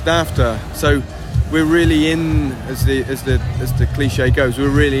being looked after. So we're really in, as the cliche goes, we're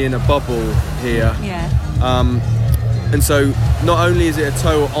really in a bubble here. Yeah. And so not only is it a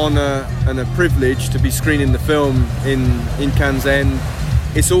total honour and a privilege to be screening the film in Cannes End,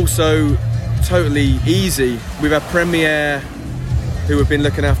 it's also totally easy. We've had Premiere who have been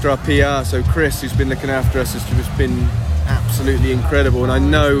looking after our PR, so Chris, who's been looking after us, has just been absolutely incredible. And I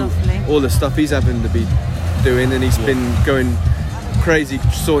know all the stuff he's having to be doing, and he's been going crazy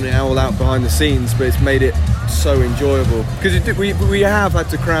sorting it all out behind the scenes, but it's made it so enjoyable because we have had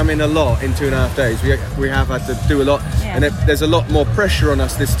to cram in a lot in 2.5 days. We have had to do a lot, and there's a lot more pressure on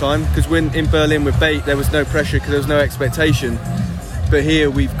us this time because when in Berlin with Bait there was no pressure because there was no expectation, but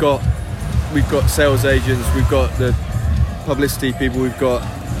here we've got sales agents, we've got the publicity people, we've got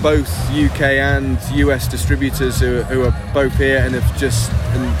both UK and US distributors who are both here and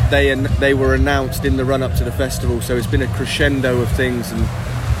they were announced in the run-up to the festival, so it's been a crescendo of things. And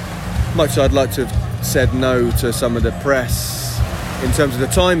much I'd like to have said no to some of the press in terms of the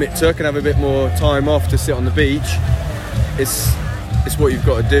time it took and have a bit more time off to sit on the beach, it's what you've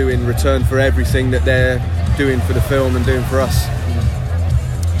got to do in return for everything that they're doing for the film and doing for us.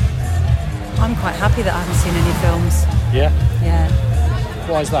 I'm quite happy that I haven't seen any films. Yeah. Yeah.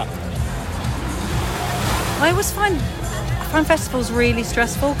 Why is that? I always find festivals really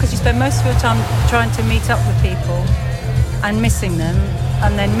stressful because you spend most of your time trying to meet up with people and missing them,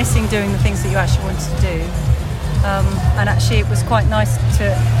 and then missing doing the things that you actually wanted to do. And actually it was quite nice to,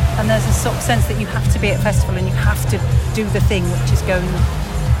 and there's a sort of sense that you have to be at a festival and you have to do the thing, which is go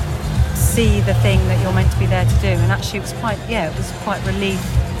and see the thing that you're meant to be there to do. And actually it was quite relief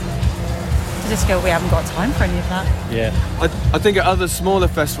to just go, we haven't got time for any of that. Yeah. I think at other smaller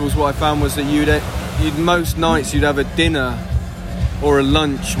festivals, what I found was that most nights you'd have a dinner or a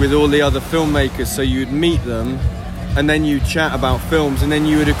lunch with all the other filmmakers, so you'd meet them and then you'd chat about films, and then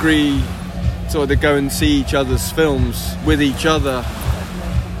you would agree sort of to go and see each other's films with each other.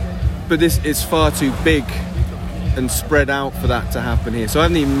 But this is far too big and spread out for that to happen here. So I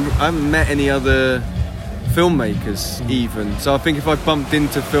haven't met any other filmmakers even. So I think if I bumped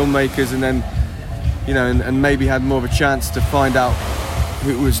into filmmakers and then, you know, and maybe had more of a chance to find out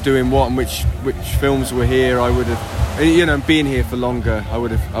who was doing what and which films were here, I would have, you know, being here for longer, I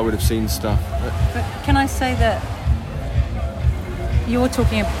would have seen stuff. But can I say that you're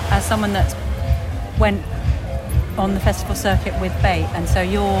talking as someone that went on the festival circuit with Bait, and so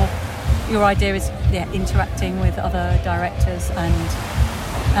your idea is interacting with other directors,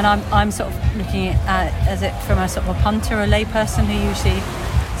 and I'm sort of looking at as it from a sort of a punter, a layperson who usually,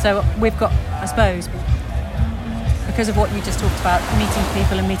 so we've got, I suppose, because of what you just talked about, meeting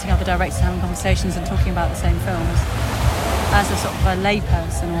people and meeting other directors and having conversations and talking about the same films, as a sort of a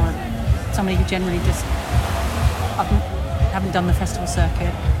layperson or somebody who generally just haven't done the festival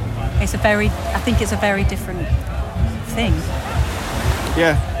circuit, I think it's a very different thing.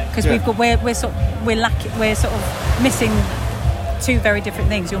 Yeah. Because we're sort of missing two very different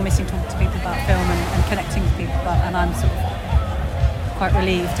things. You're missing talking to people about film and connecting with people about, and I'm sort of quite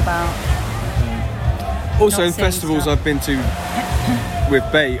relieved about. Also in festivals I've been to with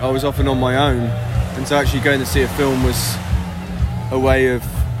Bait, I was often on my own, and so actually going to see a film was a way of,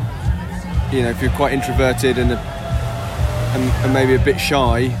 you know, if you're quite introverted and maybe a bit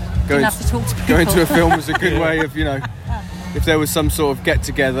shy, going to a film was a good way of, you know, if there was some sort of get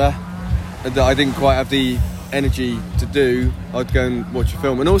together that I didn't quite have the energy to do, I'd go and watch a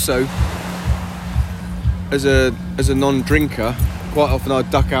film. And also, as a non-drinker, quite often I'd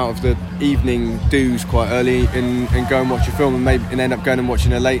duck out of the evening do's quite early and go and watch a film, and end up going and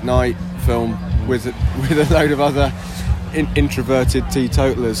watching a late night film with a load of other introverted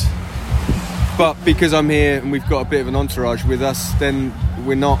teetotalers. But because I'm here and we've got a bit of an entourage with us, then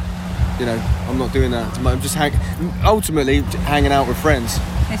we're not, you know, I'm not doing that. I'm just ultimately hanging out with friends.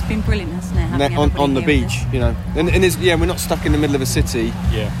 It's been brilliant, hasn't it? On the beach, you know. And it's, we're not stuck in the middle of a city.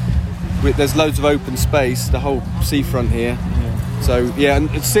 Yeah. There's loads of open space, the whole seafront here. Yeah. So,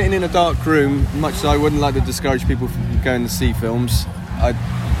 and sitting in a dark room, much as I wouldn't like to discourage people from going to see films,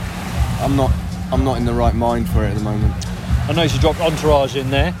 I'm not in the right mind for it at the moment. I noticed you dropped Entourage in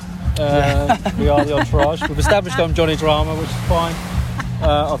there. We are the Entourage. We've established I'm Johnny Drama, which is fine.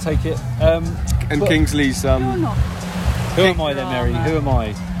 I'll take it. And Kingsley's... You're not. Who am I then, Mary? Who am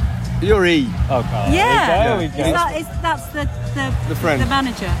I? You're E. Oh, God. Yeah. There we go. That's the friend. The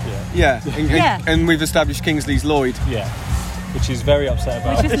manager. Yeah. And we've established Kingsley's Lloyd. Yeah. Which he's very upset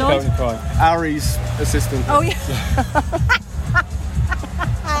about. Which is Lloyd? Ari's assistant. Oh, yeah.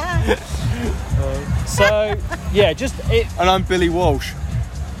 So, yeah, just... And I'm Billy Walsh.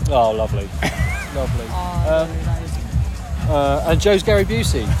 Oh, lovely. Lovely. Oh, and Joe's Gary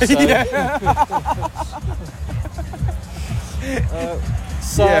Busey.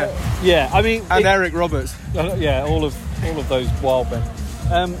 So, I mean... And Eric Roberts. All of those wild men.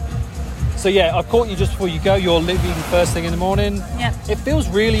 So I caught you just before you go. You're leaving first thing in the morning. Yeah. It feels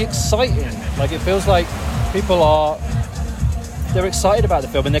really exciting. Like, it feels like people they're excited about the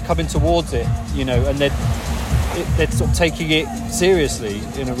film and they're coming towards it, you know, and they're sort of taking it seriously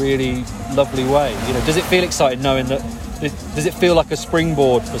in a really lovely way. You know, does it feel exciting knowing that? Does it feel like a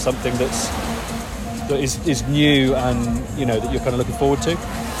springboard for something that is new and, you know, that you're kind of looking forward to?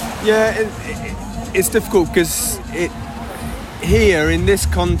 Yeah, it's difficult because here in this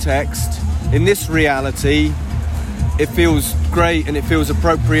context, in this reality, it feels great and it feels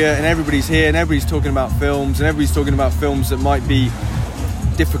appropriate, and everybody's here and everybody's talking about films, and everybody's talking about films that might be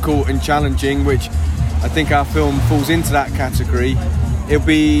difficult and challenging, which I think our film falls into that category. It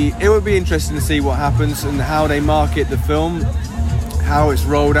would be interesting to see what happens and how they market the film, how it's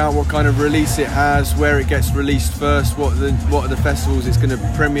rolled out, what kind of release it has, where it gets released first, what are the festivals it's going to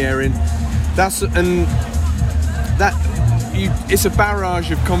premiere in. it's a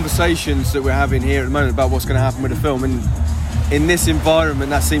barrage of conversations that we're having here at the moment about what's going to happen with the film, and in this environment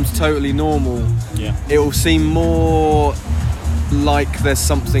that seems totally normal. Yeah. It will seem more like there's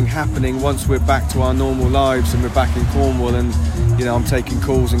something happening once we're back to our normal lives and we're back in Cornwall, and I'm taking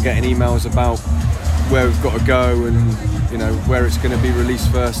calls and getting emails about where we've got to go and where it's going to be released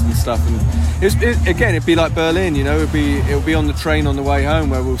first and stuff. And it'd be like Berlin, it'll be on the train on the way home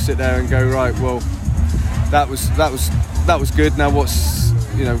where we'll sit there and go, right, well, that was good. Now what's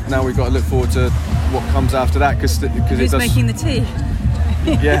now we've got to look forward to what comes after that, because who's making the tea?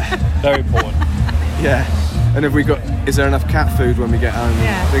 Yeah. Very important. Yeah. And is there enough cat food when we get home?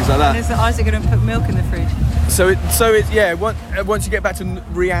 Yeah. Things like that. And is Isaac going to put milk in the fridge? Once you get back to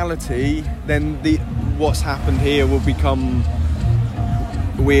reality, then what's happened here will become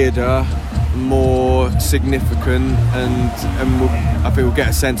weirder, more significant, and I think we'll get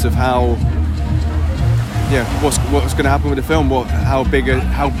a sense of how, what's going to happen with the film, how big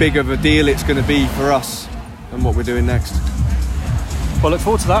of a deal it's going to be for us, and what we're doing next. Well, look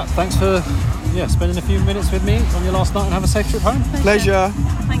forward to that. Thanks for spending a few minutes with me on your last night, and have a safe trip home. Pleasure.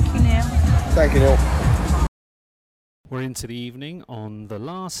 Thank you, Neil. Thank you, Neil. We're into the evening on the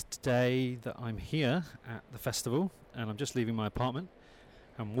last day that I'm here at the festival, and I'm just leaving my apartment.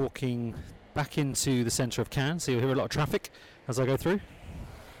 I'm walking back into the centre of Cannes, so you'll hear a lot of traffic as I go through.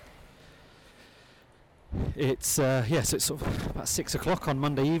 It's so it's sort of about 6 o'clock on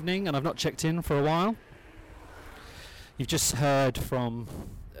Monday evening, and I've not checked in for a while. You've just heard from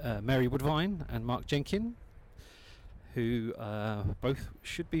Mary Woodvine and Mark Jenkin, who both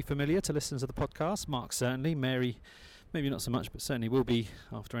should be familiar to listeners of the podcast. Mark certainly, Mary maybe not so much, but certainly will be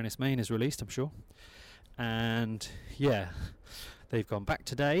after Ennis Main is released, I'm sure. And they've gone back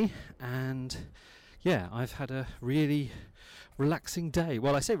today, and I've had a really relaxing day.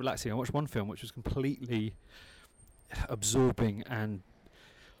 Well, I say relaxing, I watched one film which was completely absorbing and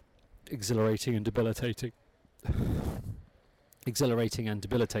exhilarating and debilitating.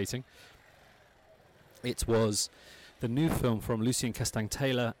 It was the new film from Lucien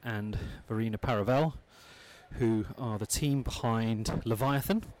Castaing-Taylor and Verena Paravel, who are the team behind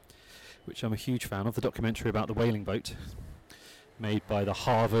Leviathan, which I'm a huge fan of, the documentary about the whaling boat made by the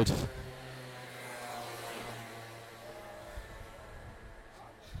Harvard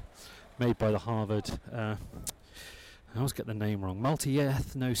I always get the name wrong,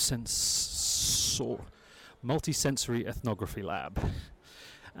 multi-sensory ethnography lab.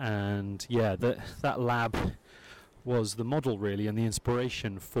 And that lab was the model really and the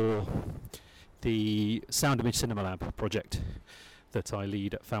inspiration for the Sound Image Cinema Lab project that I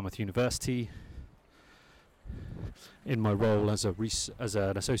lead at Falmouth University in my role as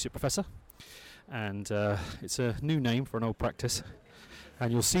an associate professor. And it's a new name for an old practice,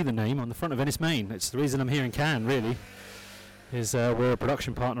 and you'll see the name on the front of Ennis Main. It's the reason I'm here in Cannes, really, is we're a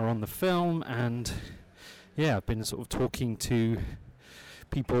production partner on the film, and I've been sort of talking to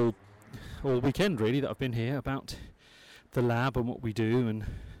people all weekend really that I've been here about the lab and what we do, and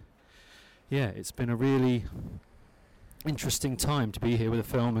it's been a really interesting time to be here with the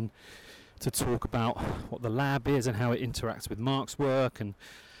film and to talk about what the lab is and how it interacts with Mark's work and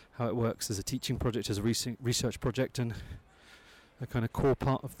how it works as a teaching project, as a research project, and a kind of core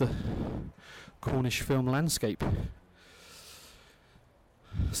part of the Cornish film landscape.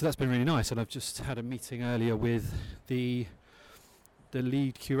 So that's been really nice, and I've just had a meeting earlier with the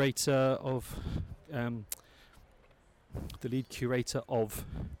lead curator of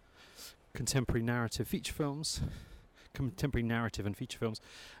contemporary narrative and feature films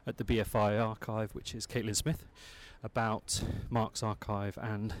at the BFI archive, which is Caitlin Smith, about Mark's archive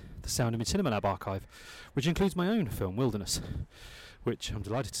and the Sound Image Cinema Lab archive, which includes my own film Wilderness, which I'm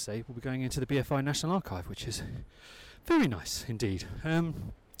delighted to say will be going into the BFI National Archive, which is very nice indeed.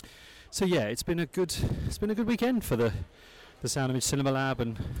 It's been a good weekend for the Sound Image Cinema Lab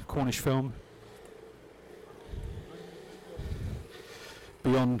and Cornish film.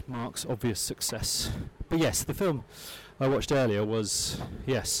 Beyond Mark's obvious success. But yes, the film I watched earlier was,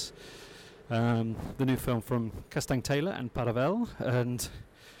 the new film from Castaing-Taylor and Paravel, and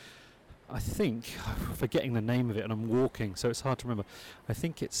I think, I'm forgetting the name of it and I'm walking, so it's hard to remember. I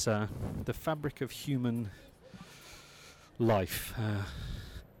think it's The Fabric of Human Life.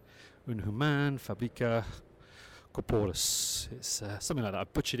 Un Human Fabrica Corporis. It's something like that. I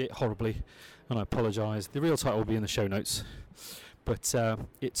butchered it horribly, and I apologise. The real title will be in the show notes. But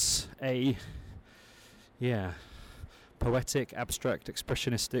it's a, poetic, abstract,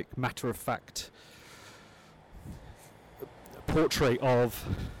 expressionistic, matter-of-fact portrait of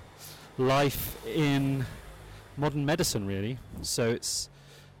life in modern medicine, really. So it's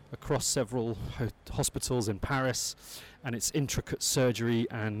across several hospitals in Paris, and it's intricate surgery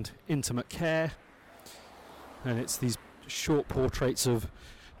and intimate care, and it's these short portraits of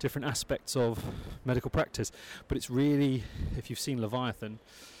different aspects of medical practice. But it's really, if you've seen Leviathan,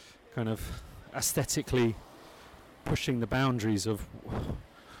 kind of aesthetically pushing the boundaries of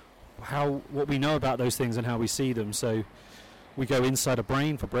what we know about those things and how we see them. So we go inside a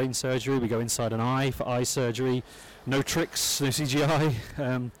brain for brain surgery, we go inside an eye for eye surgery, no tricks, no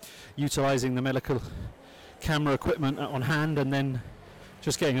CGI, utilising the medical camera equipment on hand, and then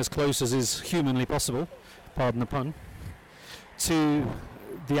just getting as close as is humanly possible, pardon the pun, to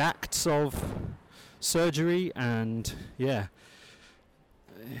the acts of surgery. And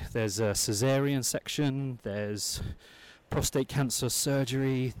there's a cesarean section, there's prostate cancer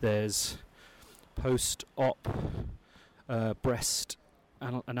surgery, there's post-op breast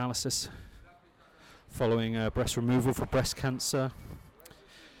analysis following breast removal for breast cancer.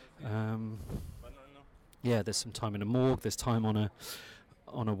 There's some time in a morgue, there's time on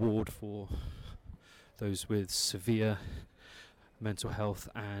a ward for those with severe mental health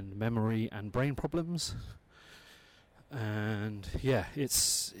and memory and brain problems. And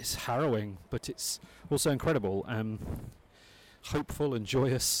it's harrowing, but it's also incredible, hopeful and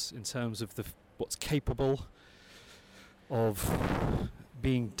joyous in terms of what's capable of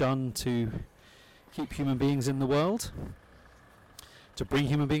being done to keep human beings in the world, to bring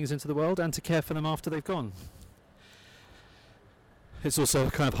human beings into the world, and to care for them after they've gone. It's also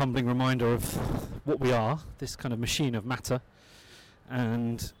a kind of humbling reminder of what we are, this kind of machine of matter,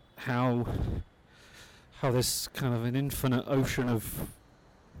 and how there's kind of an infinite ocean of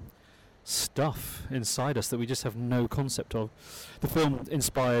stuff inside us that we just have no concept of. The film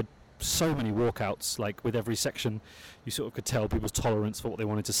inspired so many walkouts, like with every section you sort of could tell people's tolerance for what they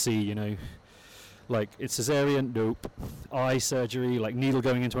wanted to see, like it's cesarean, nope. Eye surgery, like needle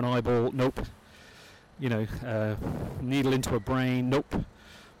going into an eyeball, nope. Needle into a brain, nope.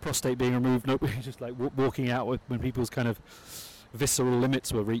 Prostate being removed, nope. Just like walking out when people's kind of visceral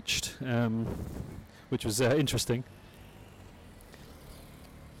limits were reached, which was interesting.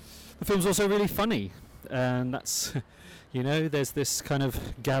 The film's also really funny, and that's, there's this kind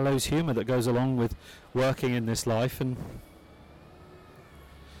of gallows humour that goes along with working in this life, and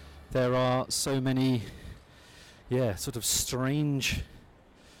there are so many, sort of strange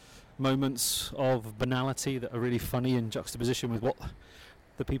moments of banality that are really funny in juxtaposition with what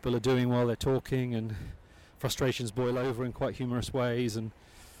the people are doing while they're talking, and frustrations boil over in quite humorous ways, and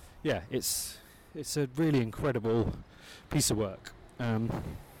it's a really incredible piece of work.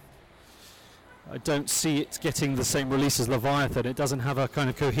 I don't see it getting the same release as Leviathan. It doesn't have a kind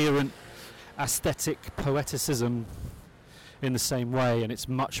of coherent aesthetic poeticism in the same way, and it's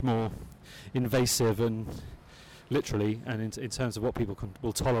much more invasive and literally, and in terms of what people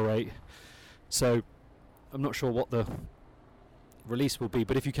will tolerate. So I'm not sure what the release will be,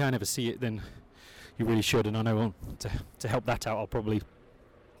 but if you can ever see it, then you really should. And I know to help that out, I'll probably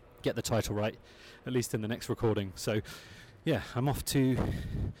get the title right, at least in the next recording. So I'm off to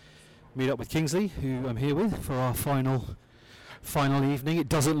meet up with Kingsley, who I'm here with for our final evening. It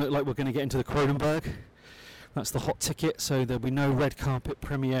doesn't look like we're going to get into the Cronenberg. That's the hot ticket, so there'll be no red carpet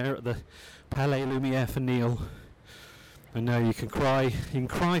premiere at the Palais Lumière for Neil. I know you can cry. You can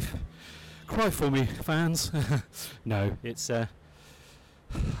cry for me, fans. No, it's. I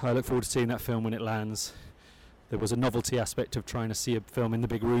look forward to seeing that film when it lands. There was a novelty aspect of trying to see a film in the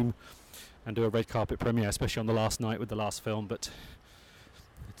big room and do a red carpet premiere, especially on the last night with the last film, but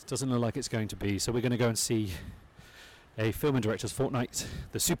it doesn't look like it's going to be. So we're going to go and see a Film and Directors Fortnight,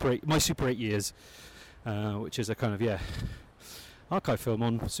 My Super 8 Years, which is a kind of archive film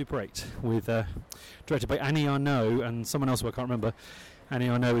on Super 8, with directed by Annie Arnaud and someone else who I can't remember. Annie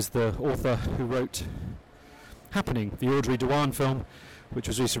Arnaud is the author who wrote Happening, the Audrey Diwan film, which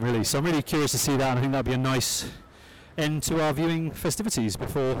was recently released. So I'm really curious to see that, and I think that'd be a nice end to our viewing festivities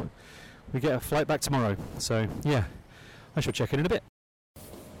before we get a flight back tomorrow. So I shall check in a bit.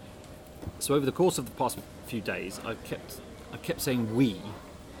 So over the course of the past few days, I've kept saying we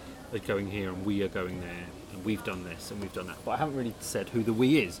are going here and we are going there and we've done this and we've done that, but I haven't really said who the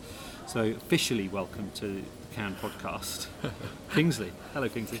we is. So officially welcome to the Cannes podcast, Kingsley. Hello,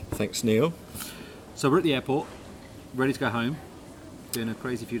 Kingsley. Thanks, Neil. So we're at the airport, ready to go home. Been a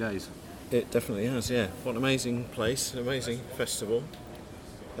crazy few days. It definitely has, yeah. What an amazing place, an amazing festival,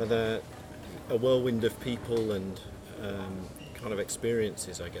 and a whirlwind of people and kind of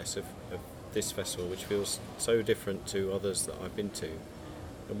experiences, I guess, of this festival, which feels so different to others that I've been to.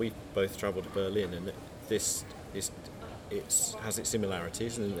 And we've both travelled to Berlin, and this has its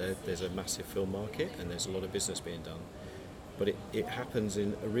similarities, and there's a massive film market and there's a lot of business being done. but it happens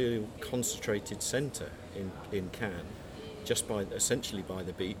in a real concentrated centre in Cannes, just essentially by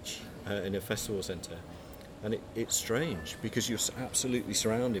the beach, in a festival centre. And it's strange because you're absolutely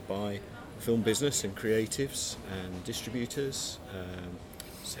surrounded by film business and creatives and distributors,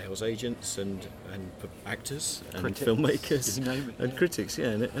 sales agents and actors and critics, filmmakers you name it, and yeah. critics,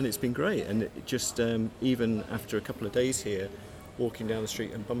 and it's been great. And it just even after a couple of days here, walking down the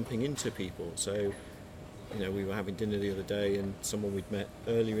street and bumping into people. So, we were having dinner the other day, and someone we'd met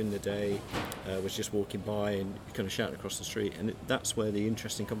earlier in the day was just walking by and kind of shouting across the street, and that's where the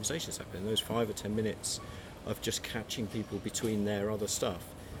interesting conversations happen. Those 5 or 10 minutes of just catching people between their other stuff.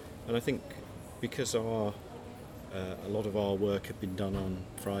 And I think because a lot of our work had been done on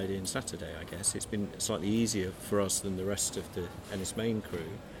Friday and Saturday, I guess it's been slightly easier for us than the rest of the Ennis Main crew,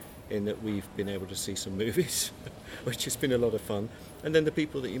 in that we've been able to see some movies, which has been a lot of fun. And then the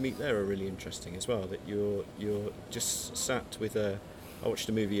people that you meet there are really interesting as well, that you're just sat with I watched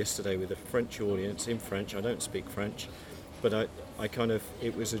a movie yesterday with a French audience, in French. I don't speak French, but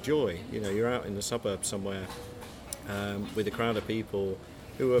it was a joy. You're out in the suburbs somewhere with a crowd of people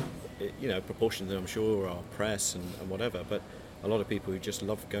who are, proportionally, I'm sure, are press and whatever, but a lot of people who just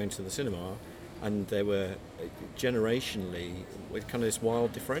love going to the cinema. And they were generationally with kind of this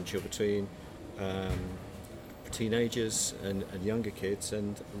wild differential between teenagers and younger kids,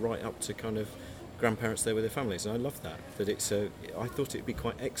 and right up to kind of grandparents there with their families. And I love that I thought it'd be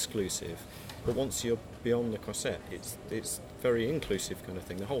quite exclusive, but once you're beyond the Croisette, it's very inclusive kind of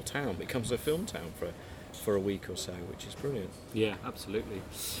thing. The whole town becomes a film town for a week or so, which is brilliant. Yeah, absolutely.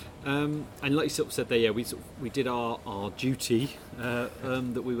 And like you sort of said there, yeah, we did our duty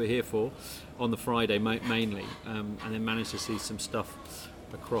that we were here for on the Friday mainly, and then managed to see some stuff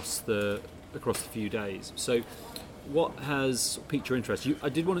across the few days. So, what has piqued your interest? I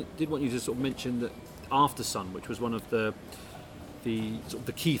did want you to sort of mention that After Sun, which was one of the sort of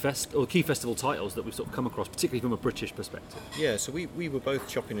the key festival titles that we've sort of come across, particularly from a British perspective. Yeah, so we were both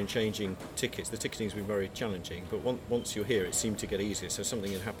chopping and changing tickets. The ticketing's been very challenging, but once you're here, it seemed to get easier. So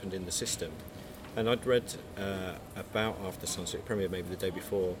something had happened in the system, and I'd read about After Sunset. It premiered maybe the day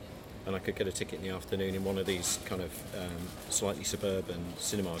before, and I could get a ticket in the afternoon in one of these kind of slightly suburban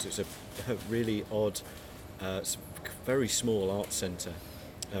cinemas. It's a really odd, very small art centre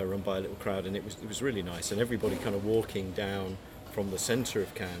run by a little crowd, and it was really nice. And everybody kind of walking down from the centre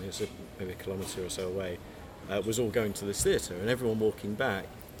of Cannes, it was maybe a kilometre or so away, was all going to this theatre, and everyone walking back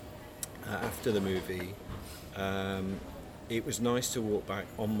after the movie. It was nice to walk back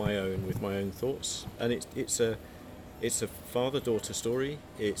on my own with my own thoughts, and it's a father-daughter story.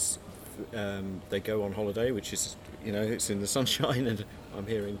 It's they go on holiday, which is it's in the sunshine, and I'm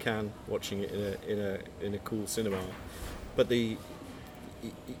here in Cannes watching it in a cool cinema, but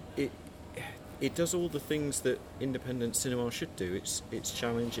it does all the things that independent cinema should do. It's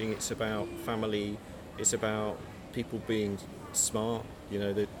challenging. It's about family. It's about people being smart.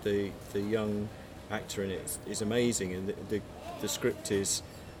 The young actor in it is amazing, and the script is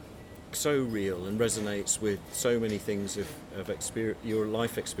so real and resonates with so many things of experience, your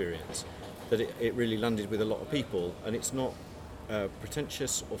life experience, that it really landed with a lot of people. And it's not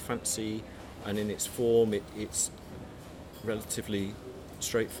pretentious or fancy, and in its form it's relatively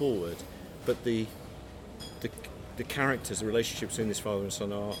straightforward. But the characters, the relationship between this father and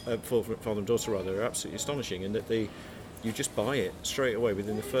son father and daughter rather, are absolutely astonishing, and that you just buy it straight away.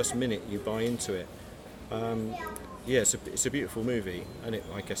 Within the first minute, you buy into it. It's a beautiful movie, and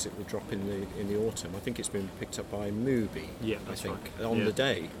I guess it will drop in the autumn. I think it's been picked up by Mubi. Yeah, that's right. On the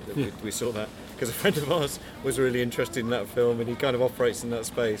day that we saw that, because a friend of ours was really interested in that film, and he kind of operates in that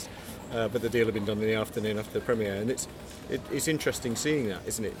space. But the deal had been done in the afternoon after the premiere, and it's interesting seeing that,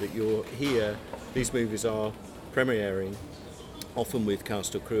 isn't it? That you're here, these movies are premiering, often with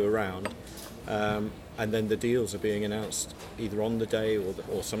cast or crew around, and then the deals are being announced either on the day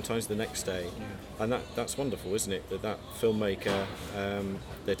or sometimes the next day, and that's wonderful, isn't it? That filmmaker,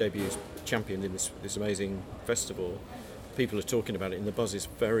 their debut's championed in this amazing festival. People are talking about it, and the buzz is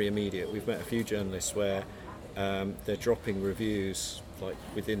very immediate. We've met a few journalists where they're dropping reviews like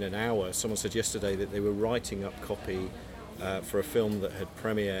within an hour. Someone said yesterday that they were writing up copy for a film that had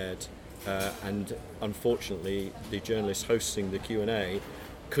premiered, and unfortunately the journalist hosting the Q&A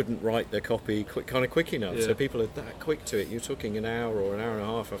couldn't write their copy quick enough. So people are that quick to it. You're talking an hour or an hour and a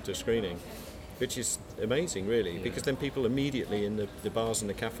half after a screening, which is amazing, really, because then people immediately in the bars and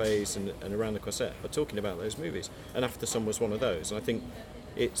the cafes and around the Croisette are talking about those movies. And After Sun was one of those. And I think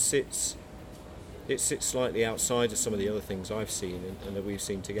it sits slightly outside of some of the other things I've seen and that we've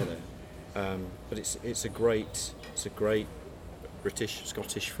seen together. But it's a great British,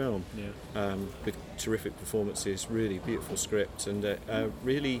 Scottish film, with terrific performances, really beautiful script, and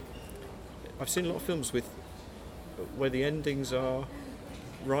really, I've seen a lot of films where the endings are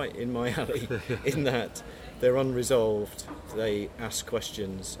right in my alley, in that they're unresolved, they ask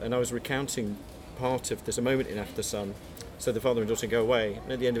questions, and I was recounting there's a moment in After Sun, so the father and daughter go away,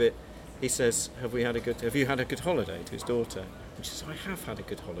 and at the end of it, he says, have you had a good holiday, to his daughter? And she says, I have had a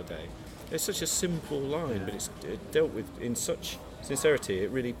good holiday. It's such a simple line, but it's dealt with in such sincerity.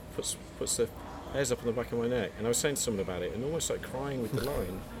 It really puts the hairs up on the back of my neck. And I was saying to someone about it, and almost like crying with the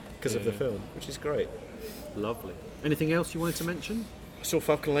line because of the film, which is great. Lovely. Anything else you wanted to mention? I saw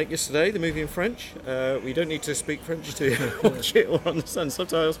Falcon Lake yesterday, the movie in French. We don't need to speak French to watch it or understand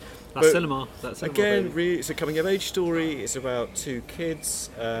subtitles. That's cinema. Again, really, it's a coming-of-age story. It's about two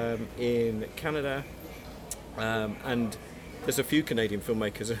kids in Canada, and there's a few Canadian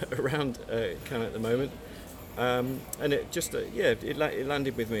filmmakers around Canada at the moment. And it just, it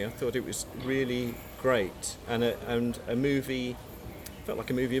landed with me. I thought it was really great, and a movie, felt like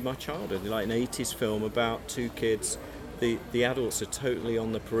a movie of my childhood, like an 80s film about two kids. The adults are totally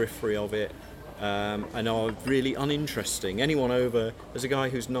on the periphery of it, and are really uninteresting. There's a guy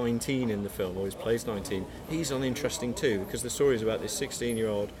who's 19 in the film, or who plays 19, he's uninteresting too, because the story is about this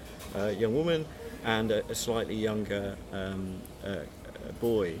 16-year-old young woman and a slightly younger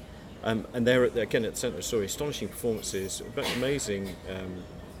boy. And they're again at the centre of the story, astonishing performances, amazing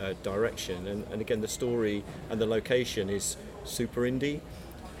direction, and again the story and the location is super indie.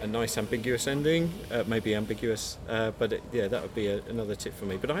 A nice ambiguous ending, maybe ambiguous, but that would be another tip for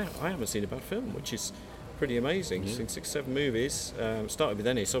me. But I haven't seen a bad film, which is pretty amazing. Seen 6-7 movies. Started with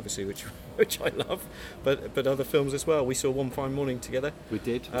Ennis, obviously, which I love, but other films as well. We saw One Fine Morning together. We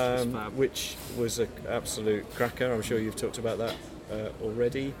did, which was fab. Which was an absolute cracker. I'm sure you've talked about that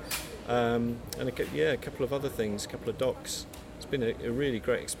already. And a couple of other things, a couple of docs. It's been a really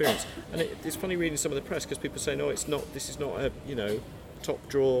great experience. And it's funny reading some of the press because people say, no, this is not a top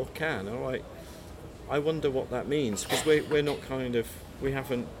draw Cannes. All right, I wonder what that means, because we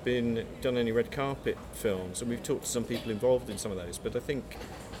haven't done any red carpet films, and we've talked to some people involved in some of those. But I think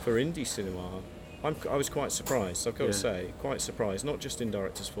for indie cinema, I was quite surprised. I've got to say, quite surprised. Not just in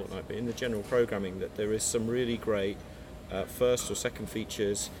Directors Fortnight, but in the general programming, that there is some really great first or second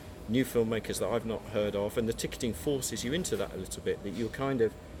features, new filmmakers that I've not heard of, and the ticketing forces you into that a little bit. That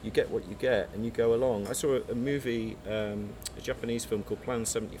you get what you get and you go along. I saw a movie, a Japanese film called Plan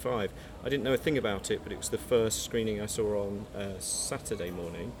 75. I didn't know a thing about it, but it was the first screening I saw on Saturday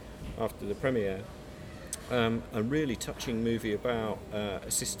morning after the premiere. A really touching movie about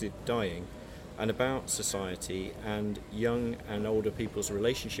assisted dying and about society and young and older people's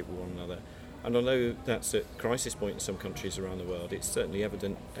relationship with one another. And although that's at crisis point in some countries around the world, it's certainly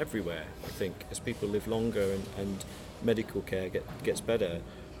evident everywhere, I think, as people live longer and medical care gets better,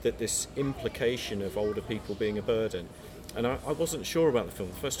 that this implication of older people being a burden. And I wasn't sure about the film.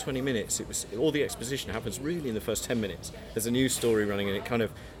 The first 20 minutes, all the exposition happens really in the first 10 minutes. There's a news story running and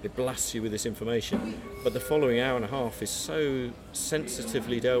it blasts you with this information. But the following hour and a half is so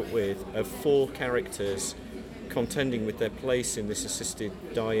sensitively dealt with, of 4 characters contending with their place in this assisted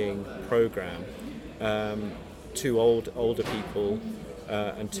dying program. 2 older people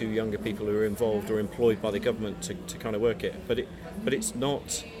and 2 younger people who are involved or employed by the government to kind of work it. But it's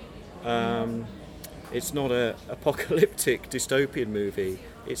not a apocalyptic dystopian movie.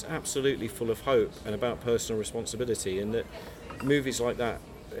 It's absolutely full of hope and about personal responsibility. And that movies like that,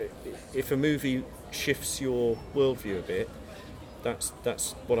 if a movie shifts your worldview a bit,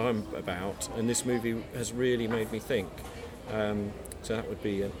 that's what I'm about. And this movie has really made me think. So that would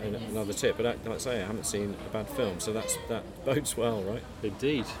be another tip. But like I say, I haven't seen a bad film, so that bodes well, right?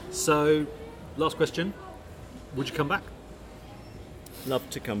 Indeed. So, last question: would you come back? Love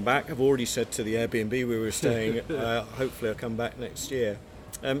to come back. I've already said to the Airbnb we were staying, hopefully I'll come back next year.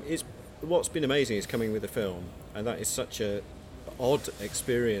 What's been amazing is coming with a film, and that is such a odd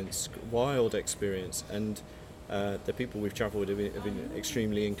experience, wild experience, and the people we've travelled with have been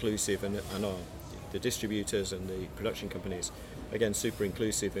extremely inclusive, and the distributors and the production companies, again, super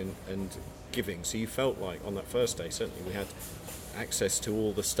inclusive and giving. So you felt like on that first day, certainly we had access to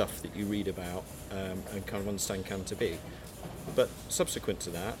all the stuff that you read about and kind of understand Cannes to be. But subsequent to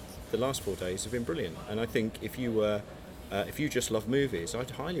that, the last 4 days have been brilliant. And I think if you just love movies,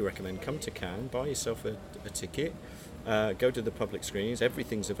 I'd highly recommend come to Cannes, buy yourself a ticket, go to the public screenings.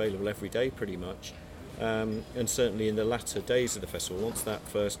 Everything's available every day pretty much. And certainly in the latter days of the festival, once that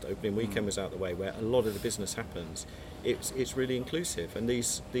first opening weekend was out of the way, where a lot of the business happens, it's really inclusive. And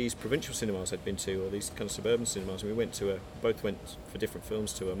these provincial cinemas I'd been to, or these kind of suburban cinemas, and we both went for different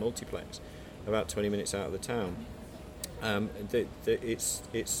films to a multiplex about 20 minutes out of the town.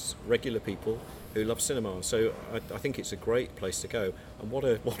 It's regular people who love cinema. So I think it's a great place to go. And what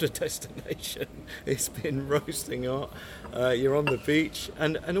a destination! It's been roasting hot. You're on the beach,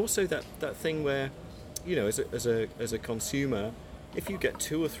 and also that thing where, you know, as a consumer, if you get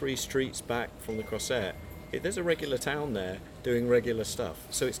 2 or 3 streets back from the Croisette, there's a regular town there doing regular stuff.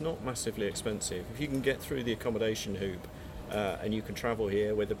 So it's not massively expensive. If you can get through the accommodation hoop, and you can travel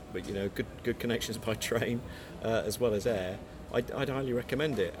here with good connections by train as well as air, I'd highly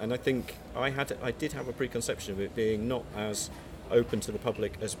recommend it. And I think I did have a preconception of it being not as open to the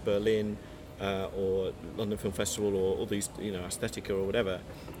public as Berlin or London Film Festival or all these, Aesthetica or whatever,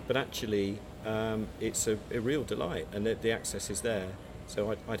 but actually it's a real delight, and the access is there.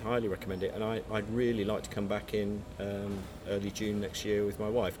 So I'd highly recommend it, and I'd really like to come back in early June next year with my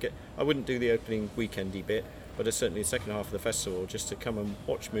wife. I wouldn't do the opening weekendy bit, but certainly the second half of the festival, just to come and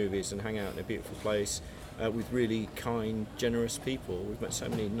watch movies and hang out in a beautiful place with really kind, generous people. We've met so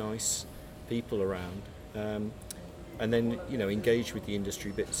many nice people around, and then engage with the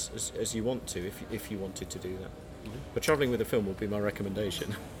industry bits as you want to, if you wanted to do that. But travelling with a film would be my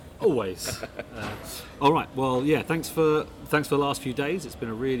recommendation. Always. All right. Well, yeah. Thanks for the last few days. It's been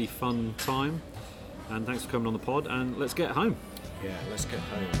a really fun time, and thanks for coming on the pod. And let's get home. Yeah, let's get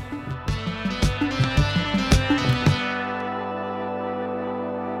home.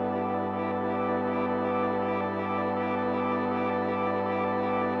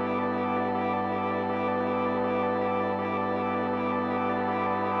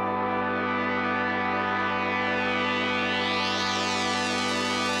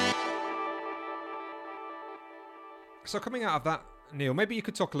 So coming out of that, Neil, maybe you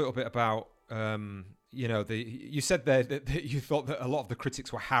could talk a little bit about, you said there that you thought that a lot of the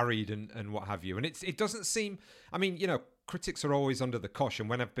critics were harried and what have you. And it doesn't seem, critics are always under the cosh. And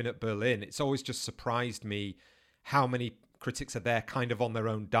when I've been at Berlin, it's always just surprised me how many critics are there kind of on their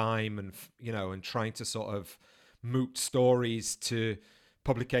own dime and, and trying to sort of moot stories to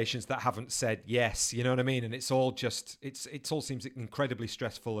publications that haven't said yes, you know what I mean? And it's all seems incredibly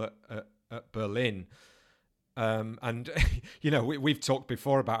stressful at Berlin. And we've talked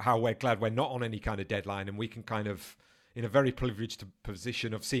before about how we're glad we're not on any kind of deadline, and we can kind of, in a very privileged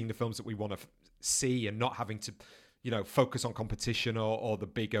position of seeing the films that we want to see and not having to, focus on competition or the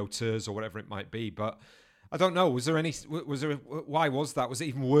big auteurs or whatever it might be. But I don't know. Why was that? Was it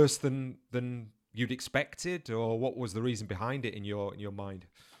even worse than you'd expected, or what was the reason behind it in your mind?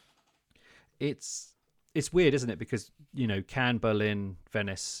 It's weird, isn't it? Because Cannes, Berlin,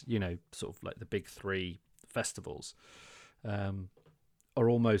 Venice, sort of like the big 3 festivals are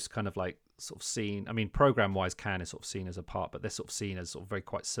almost kind of like sort of seen. I mean, program wise, Cannes is sort of seen as a part, but they're sort of seen as sort of very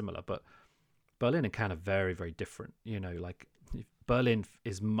quite similar. But Berlin and Cannes are very, very different. Like Berlin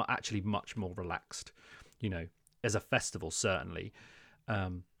is actually much more relaxed. As a festival, certainly,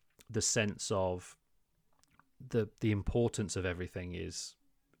 the sense of the importance of everything is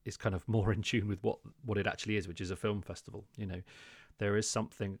kind of more in tune with what it actually is, which is a film festival. There was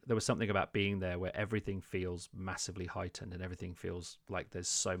something about being there where everything feels massively heightened and everything feels like there's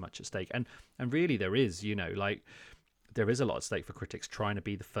so much at stake. And really there is, like there is a lot at stake for critics trying to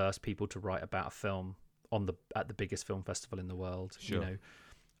be the first people to write about a film at the biggest film festival in the world. Sure.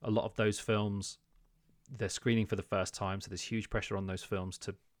 A lot of those films, they're screening for the first time, so there's huge pressure on those films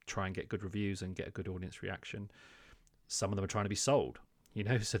to try and get good reviews and get a good audience reaction. Some of them are trying to be sold,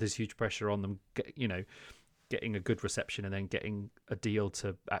 so there's huge pressure on them, getting a good reception and then getting a deal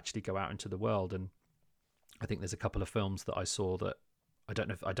to actually go out into the world. And I think there's a couple of films that I saw that I don't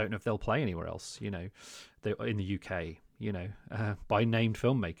know if they'll play anywhere else. They're in the UK. By named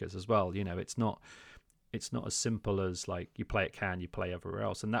filmmakers as well. It's not as simple as like you play at Cannes, you play everywhere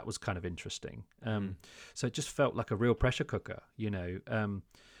else, and that was kind of interesting. So it just felt like a real pressure cooker.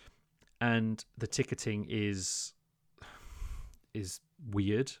 And the ticketing is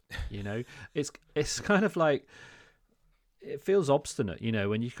weird. It's kind of like, it feels obstinate,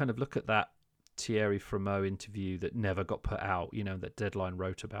 when you kind of look at that Thierry Frémaux interview that never got put out, that Deadline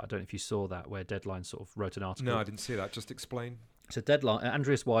wrote about. I don't know if you saw that, where Deadline sort of wrote an article. No, I didn't see that. Just explain. So Deadline,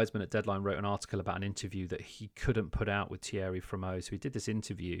 Andreas Weisman at Deadline wrote an article about an interview that he couldn't put out with Thierry Frémaux. So he did this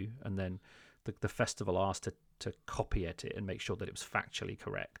interview, and then the festival asked to copy it and make sure that it was factually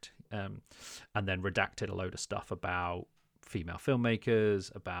correct, and then redacted a load of stuff about female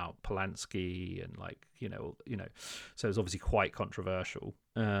filmmakers, about Polanski, and so it was obviously quite controversial.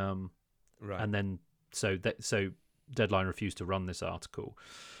 Right. And then so Deadline refused to run this article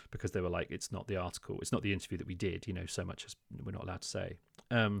because they were like, it's not the article, it's not the interview that we did, so much as we're not allowed to say.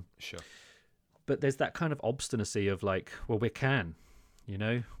 Sure. But there's that kind of obstinacy of like, well, we're Cannes, You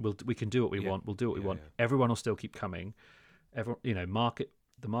know, we can do what we want. We'll do what we want. Everyone will still keep coming. The market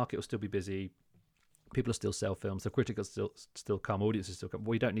will still be busy. People will still sell films. The critics will still come. Audiences still come.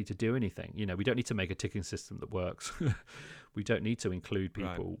 We don't need to do anything. You know, we don't need to make a ticking system that works. We don't need to include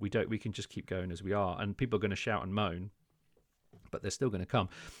people. Right. We can just keep going as we are. And people are going to shout and moan, but they're still going to come.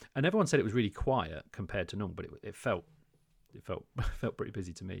 And everyone said it was really quiet compared to normal, but it felt pretty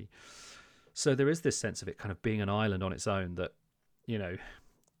busy to me. So there is this sense of it kind of being an island on its own that, you know,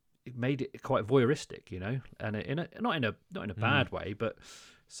 it made it quite voyeuristic, you know, and not in a bad way, but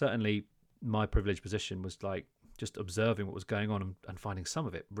certainly my privileged position was like just observing what was going on and finding some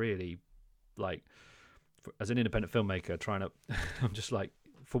of it really, like, as an independent filmmaker, I'm just like,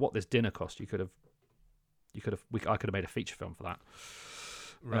 for what this dinner cost, I could have made a feature film for that.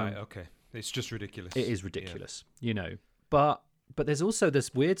 Right. Okay. It's just ridiculous. It is ridiculous, you know, but there's also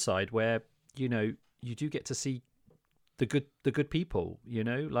this weird side where, you know, you do get to see the good people, you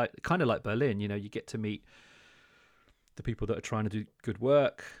know, like kind of like Berlin, you know, you get to meet the people that are trying to do good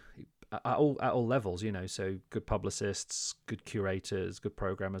work at all levels, you know, so good publicists, good curators, good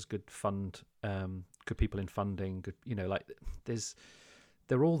programmers, good people in funding, good, you know, like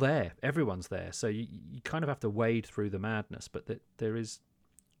they're all there, everyone's there, so you kind of have to wade through the madness, but there is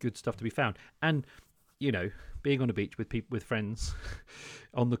good stuff to be found. And, you know, being on a beach with friends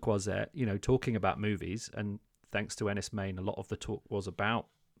on the Croisette, you know, talking about movies, and thanks to Ennis Main, a lot of the talk was about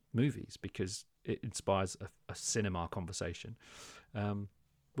movies because it inspires a cinema conversation.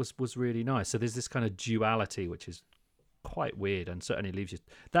 Was really nice. So there's this kind of duality which is quite weird and certainly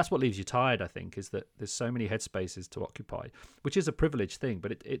that's what leaves you tired, I think, is that there's so many headspaces to occupy, which is a privileged thing,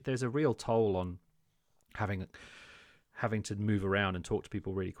 but there's a real toll on having to move around and talk to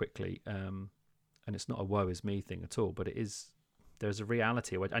people really quickly, and it's not a woe is me thing at all, but there's a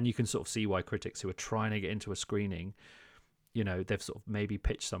reality, and you can sort of see why critics who are trying to get into a screening, you know, they've sort of maybe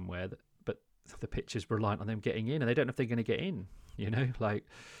pitched somewhere but the pitch is reliant on them getting in, and they don't know if they're going to get in. You know, like,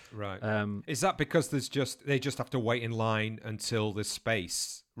 right. Is that because they just have to wait in line until there's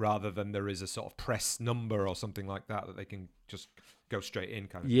space rather than there is a sort of press number or something like that they can just go straight in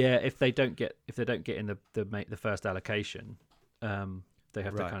kind of? Yeah, if they don't get in the first allocation, they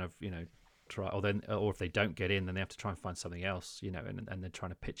have to kind of, you know, try, or if they don't get in, then they have to try and find something else, you know, and they're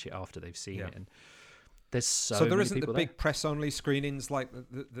trying to pitch it after they've seen it. And there's so there many isn't the people big press only screenings like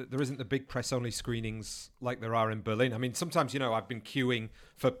there isn't the big press only screenings like there are in Berlin. I mean, sometimes, you know, I've been queuing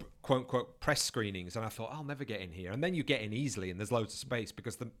for quote unquote press screenings and I thought I'll never get in here, and then you get in easily and there's loads of space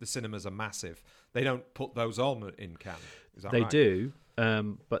because the cinemas are massive. They don't put those on in Cannes. Is that right? They do,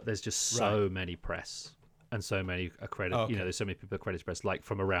 but there's just so many press and so many accredited. You know, there's so many people accredited press, like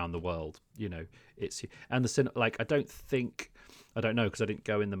from around the world. You know, and the like I don't know because I didn't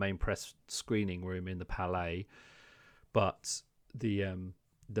go in the main press screening room in the Palais, but the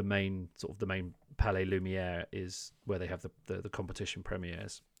main Palais Lumière is where they have the competition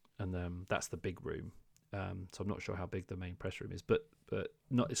premieres, and that's the big room. So I'm not sure how big the main press room is, but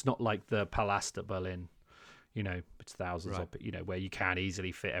it's not like the Palast at Berlin, you know, it's thousands of, you know, where you can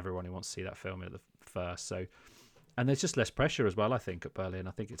easily fit everyone who wants to see that film at the first. So, and there's just less pressure as well, I think, at Berlin.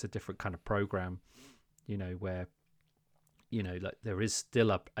 I think it's a different kind of program, you know, where, you know, like there is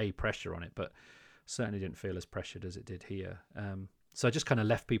still a pressure on it, but certainly didn't feel as pressured as it did here. So I just kind of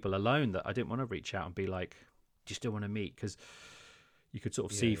left people alone, that I didn't want to reach out and be like, do you still want to meet? Because you could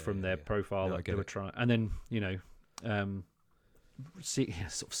sort of see from their profile that they were trying. And then, you know,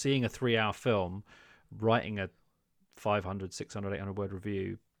 seeing a 3-hour film, writing a 500, 600, 800 word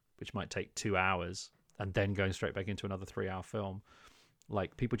review, which might take 2 hours, and then going straight back into another 3-hour film.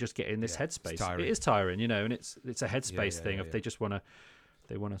 Like, people just get in this headspace. It is tiring, you know, and it's a headspace thing. If they just want to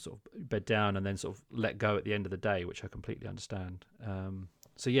sort of bed down and then sort of let go at the end of the day, which I completely understand.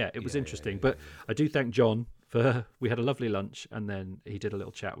 So it was interesting. But I do thank John for, we had a lovely lunch, and then he did a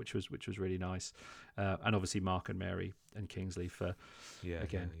little chat, which was really nice. And obviously Mark and Mary and Kingsley for,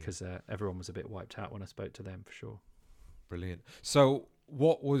 because everyone was a bit wiped out when I spoke to them, for sure. Brilliant. So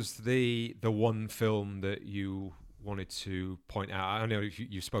what was the one film that you wanted to point out? I know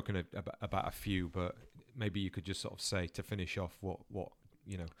you've spoken about a few, but maybe you could just sort of say, to finish off, what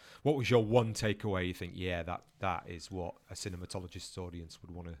was your one takeaway? You think, that is what a cinematologist's audience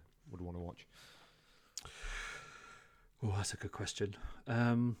would want to watch. Oh, that's a good question.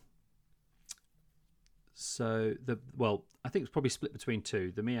 I think it's probably split between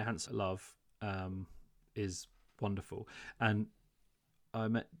two. The Mia Hansen Love is wonderful, and I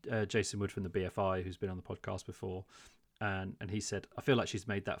met Jason Wood from the BFI, who's been on the podcast before, and he said, I feel like she's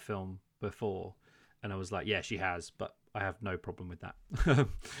made that film before, and I was like, yeah, she has, but I have no problem with that.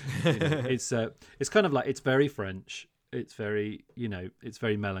 You know, it's kind of like, it's very French. It's very, it's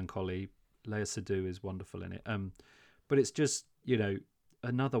very melancholy. Léa Seydoux is wonderful in it. But it's just,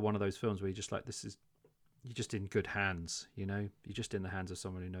 another one of those films where you're just like, you're just in good hands, you're just in the hands of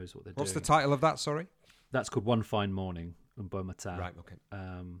someone who knows what they're doing. What's the title of that, sorry? That's called One Fine Morning, Un Beau Matin. Right, okay.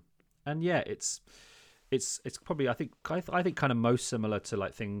 And yeah, it's probably, I think kind of most similar to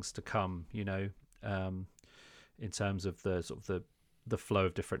like Things to Come, in terms of the sort of the flow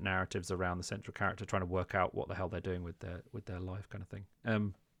of different narratives around the central character trying to work out what the hell they're doing with their life, kind of thing.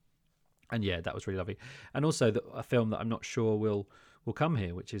 And yeah, that was really lovely. And also a film that I'm not sure will come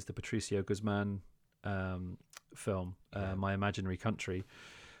here, which is the Patricio Guzman film, My Imaginary Country,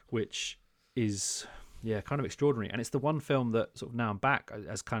 which is kind of extraordinary. And it's the one film that sort of now I'm back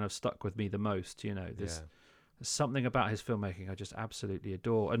has kind of stuck with me the most. There's something about his filmmaking I just absolutely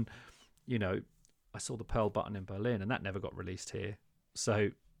adore. And I saw The Pearl Button in Berlin, and that never got released here. So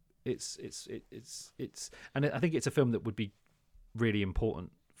it's and I think it's a film that would be really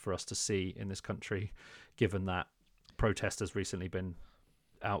important for us to see in this country, given that protest has recently been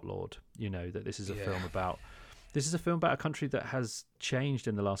outlawed. That this is a film about a country that has changed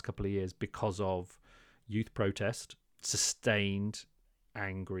in the last couple of years because of youth protest, sustained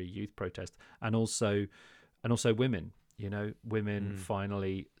angry youth protest, and also women. Women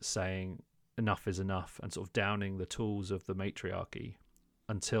finally saying enough is enough and sort of downing the tools of the matriarchy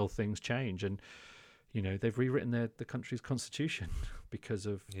until things change. And they've rewritten the country's constitution because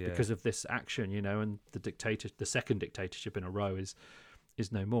of this action. And the second dictatorship in a row is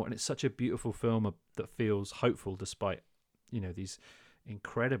no more. And it's such a beautiful film that feels hopeful despite these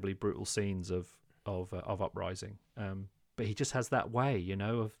incredibly brutal scenes of uprising. But he just has that way,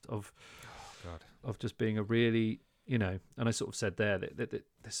 of just being a really, and I sort of said there that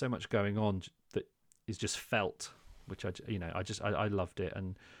there's so much going on that is just felt, which I loved it,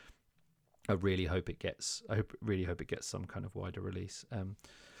 and I really hope it gets some kind of wider release.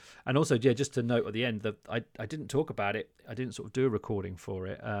 And also, just to note at the end that I didn't talk about it. I didn't sort of do a recording for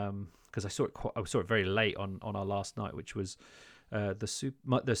it because I saw it very late on our last night, which was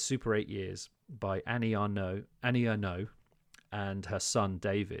the Super 8 Years by Annie Ernaux and her son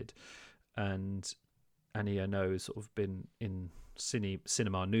David. And Annie Ernaux has sort of been in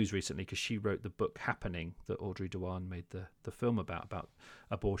cinema news recently because she wrote the book Happening that Audrey Diwan made the film about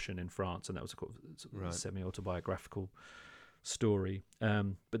abortion in France, and that was a semi-autobiographical story.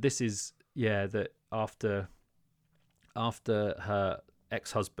 But this is that after her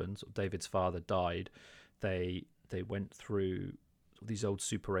ex-husband, David's father, died, they went through these old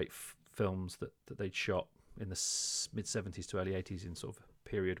Super 8 films that they'd shot in the mid-70s to early 80s, in sort of a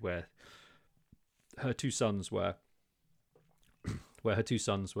period where her two sons were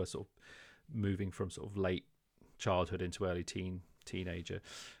sort of moving from sort of late childhood into early teenager,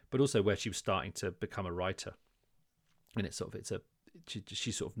 but also where she was starting to become a writer. And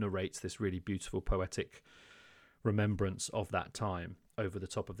she sort of narrates this really beautiful poetic remembrance of that time over the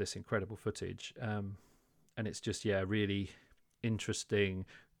top of this incredible footage. And it's just a really interesting,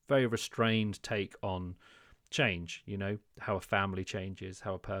 very restrained take on change, how a family changes,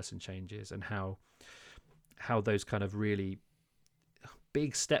 how a person changes, and how those kind of really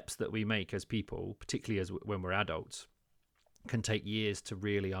big steps that we make as people, particularly when we're adults, can take years to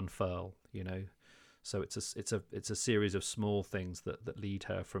really unfurl. So it's a series of small things that lead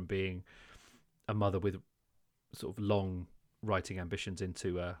her from being a mother with sort of long writing ambitions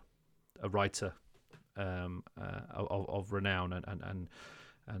into a writer of renown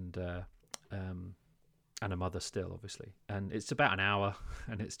and a mother still, obviously. And it's about an hour,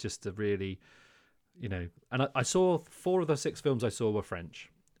 and it's just a really, and I saw 4 of the 6 films I saw were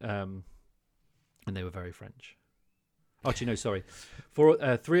French, and they were very French. Actually, no, sorry.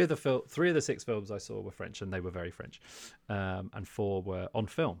 3 of the 6 films I saw were French, and they were very French, and 4 were on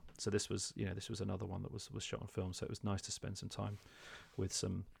film. So this was another one that was shot on film. So it was nice to spend some time with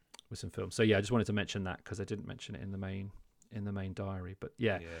some films. So I just wanted to mention that because I didn't mention it in the main diary. But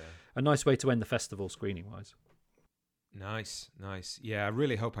a nice way to end the festival screening wise. Nice. Yeah, I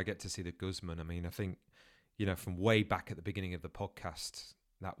really hope I get to see the Guzman. I mean, I think from way back at the beginning of the podcast,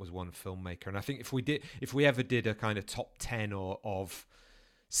 that was one filmmaker, and I think if we ever did a kind of top 10 of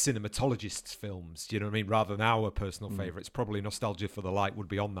cinematologists' films, do you know what I mean, rather than our personal favourites, probably Nostalgia for the Light would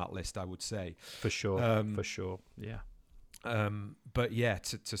be on that list, I would say. For sure, yeah. But yeah,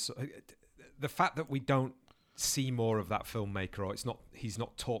 the fact that we don't see more of that filmmaker, or he's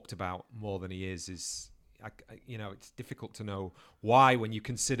not talked about more than he is it's difficult to know why when you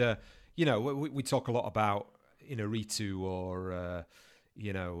consider, we talk a lot about Inarritu or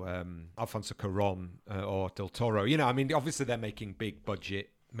Alfonso Cuarón or Del Toro. I mean, obviously they're making big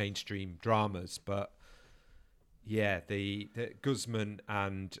budget mainstream dramas, but the Guzman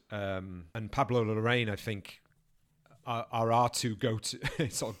and Pablo Larraín, I think, are our two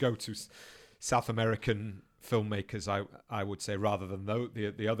go-to South American filmmakers, I would say, rather than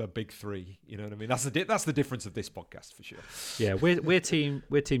the other big three. You know what I mean? That's the difference of this podcast for sure. Yeah, we're team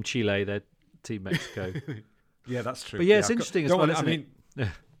Chile, they're team Mexico. Yeah, that's true. But yeah, it's interesting as well, isn't it?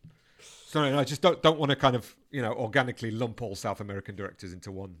 Sorry, I just don't want to kind of, organically lump all South American directors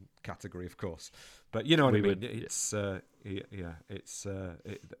into one category, of course. But you know what I mean? It's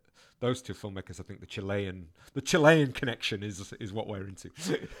those two filmmakers. I think the Chilean connection is what we're into.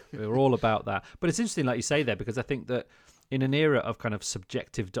 We're all about that. But it's interesting, like you say there, because I think that in an era of kind of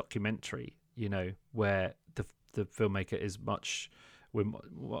subjective documentary, where the filmmaker is much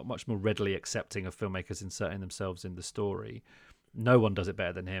more readily accepting of filmmakers inserting themselves in the story. No one does it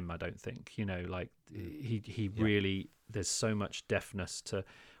better than him, I don't think. He really, there's so much deftness to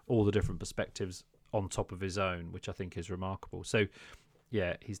all the different perspectives on top of his own, which I think is remarkable. So,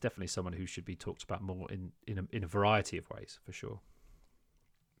 yeah, he's definitely someone who should be talked about more in a variety of ways, for sure.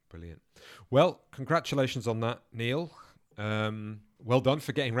 Brilliant. Well, congratulations on that, Neil. Well done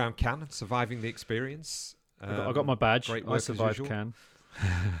for getting around Cannes and surviving the experience. I got my badge. Great I work survived Cannes.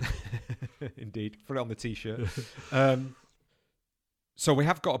 Indeed. Put it on the T-shirt. So we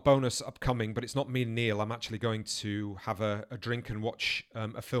have got a bonus upcoming, but it's not me and Neil. I'm actually going to have a drink and watch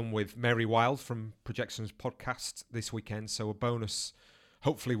a film with Mary Wild from Projections Podcast this weekend. So a bonus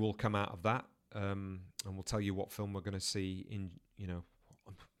hopefully will come out of that. And we'll tell you what film we're going to see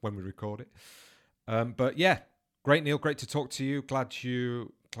when we record it. But yeah, great, Neil. Great to talk to you. Glad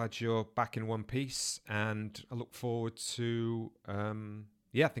you're back in one piece. And I look forward to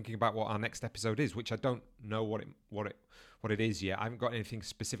thinking about what our next episode is, which I don't know what it is yet. I haven't got anything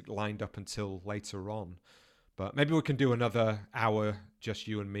specific lined up until later on, but maybe we can do another hour, just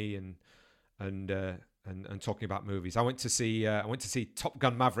you and me, and talking about movies. I went to see Top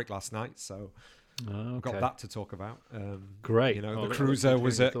Gun Maverick last night, so I've got that to talk about. Great. The Cruiser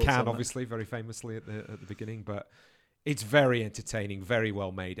was at Cannes, obviously, very famously at the beginning, but it's very entertaining, very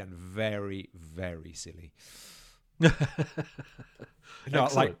well made, and very, very silly. No,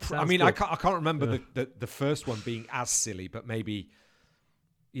 I can't remember the first one being as silly, but maybe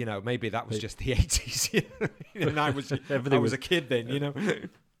that was just the 80s. And I was a kid then,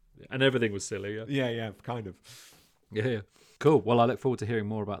 and everything was silly. Yeah, kind of. Yeah. Cool. Well, I look forward to hearing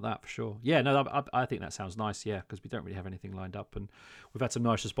more about that for sure. Yeah, no, I think that sounds nice. Yeah, because we don't really have anything lined up, and we've had some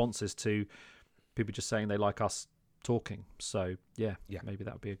nice responses to people just saying they like us talking. So yeah, maybe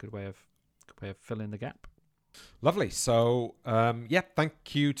that would be a good way of filling the gap. Lovely. So, thank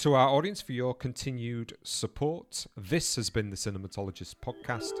you to our audience for your continued support. This has been the Cinematologist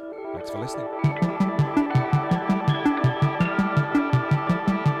Podcast. Thanks for listening.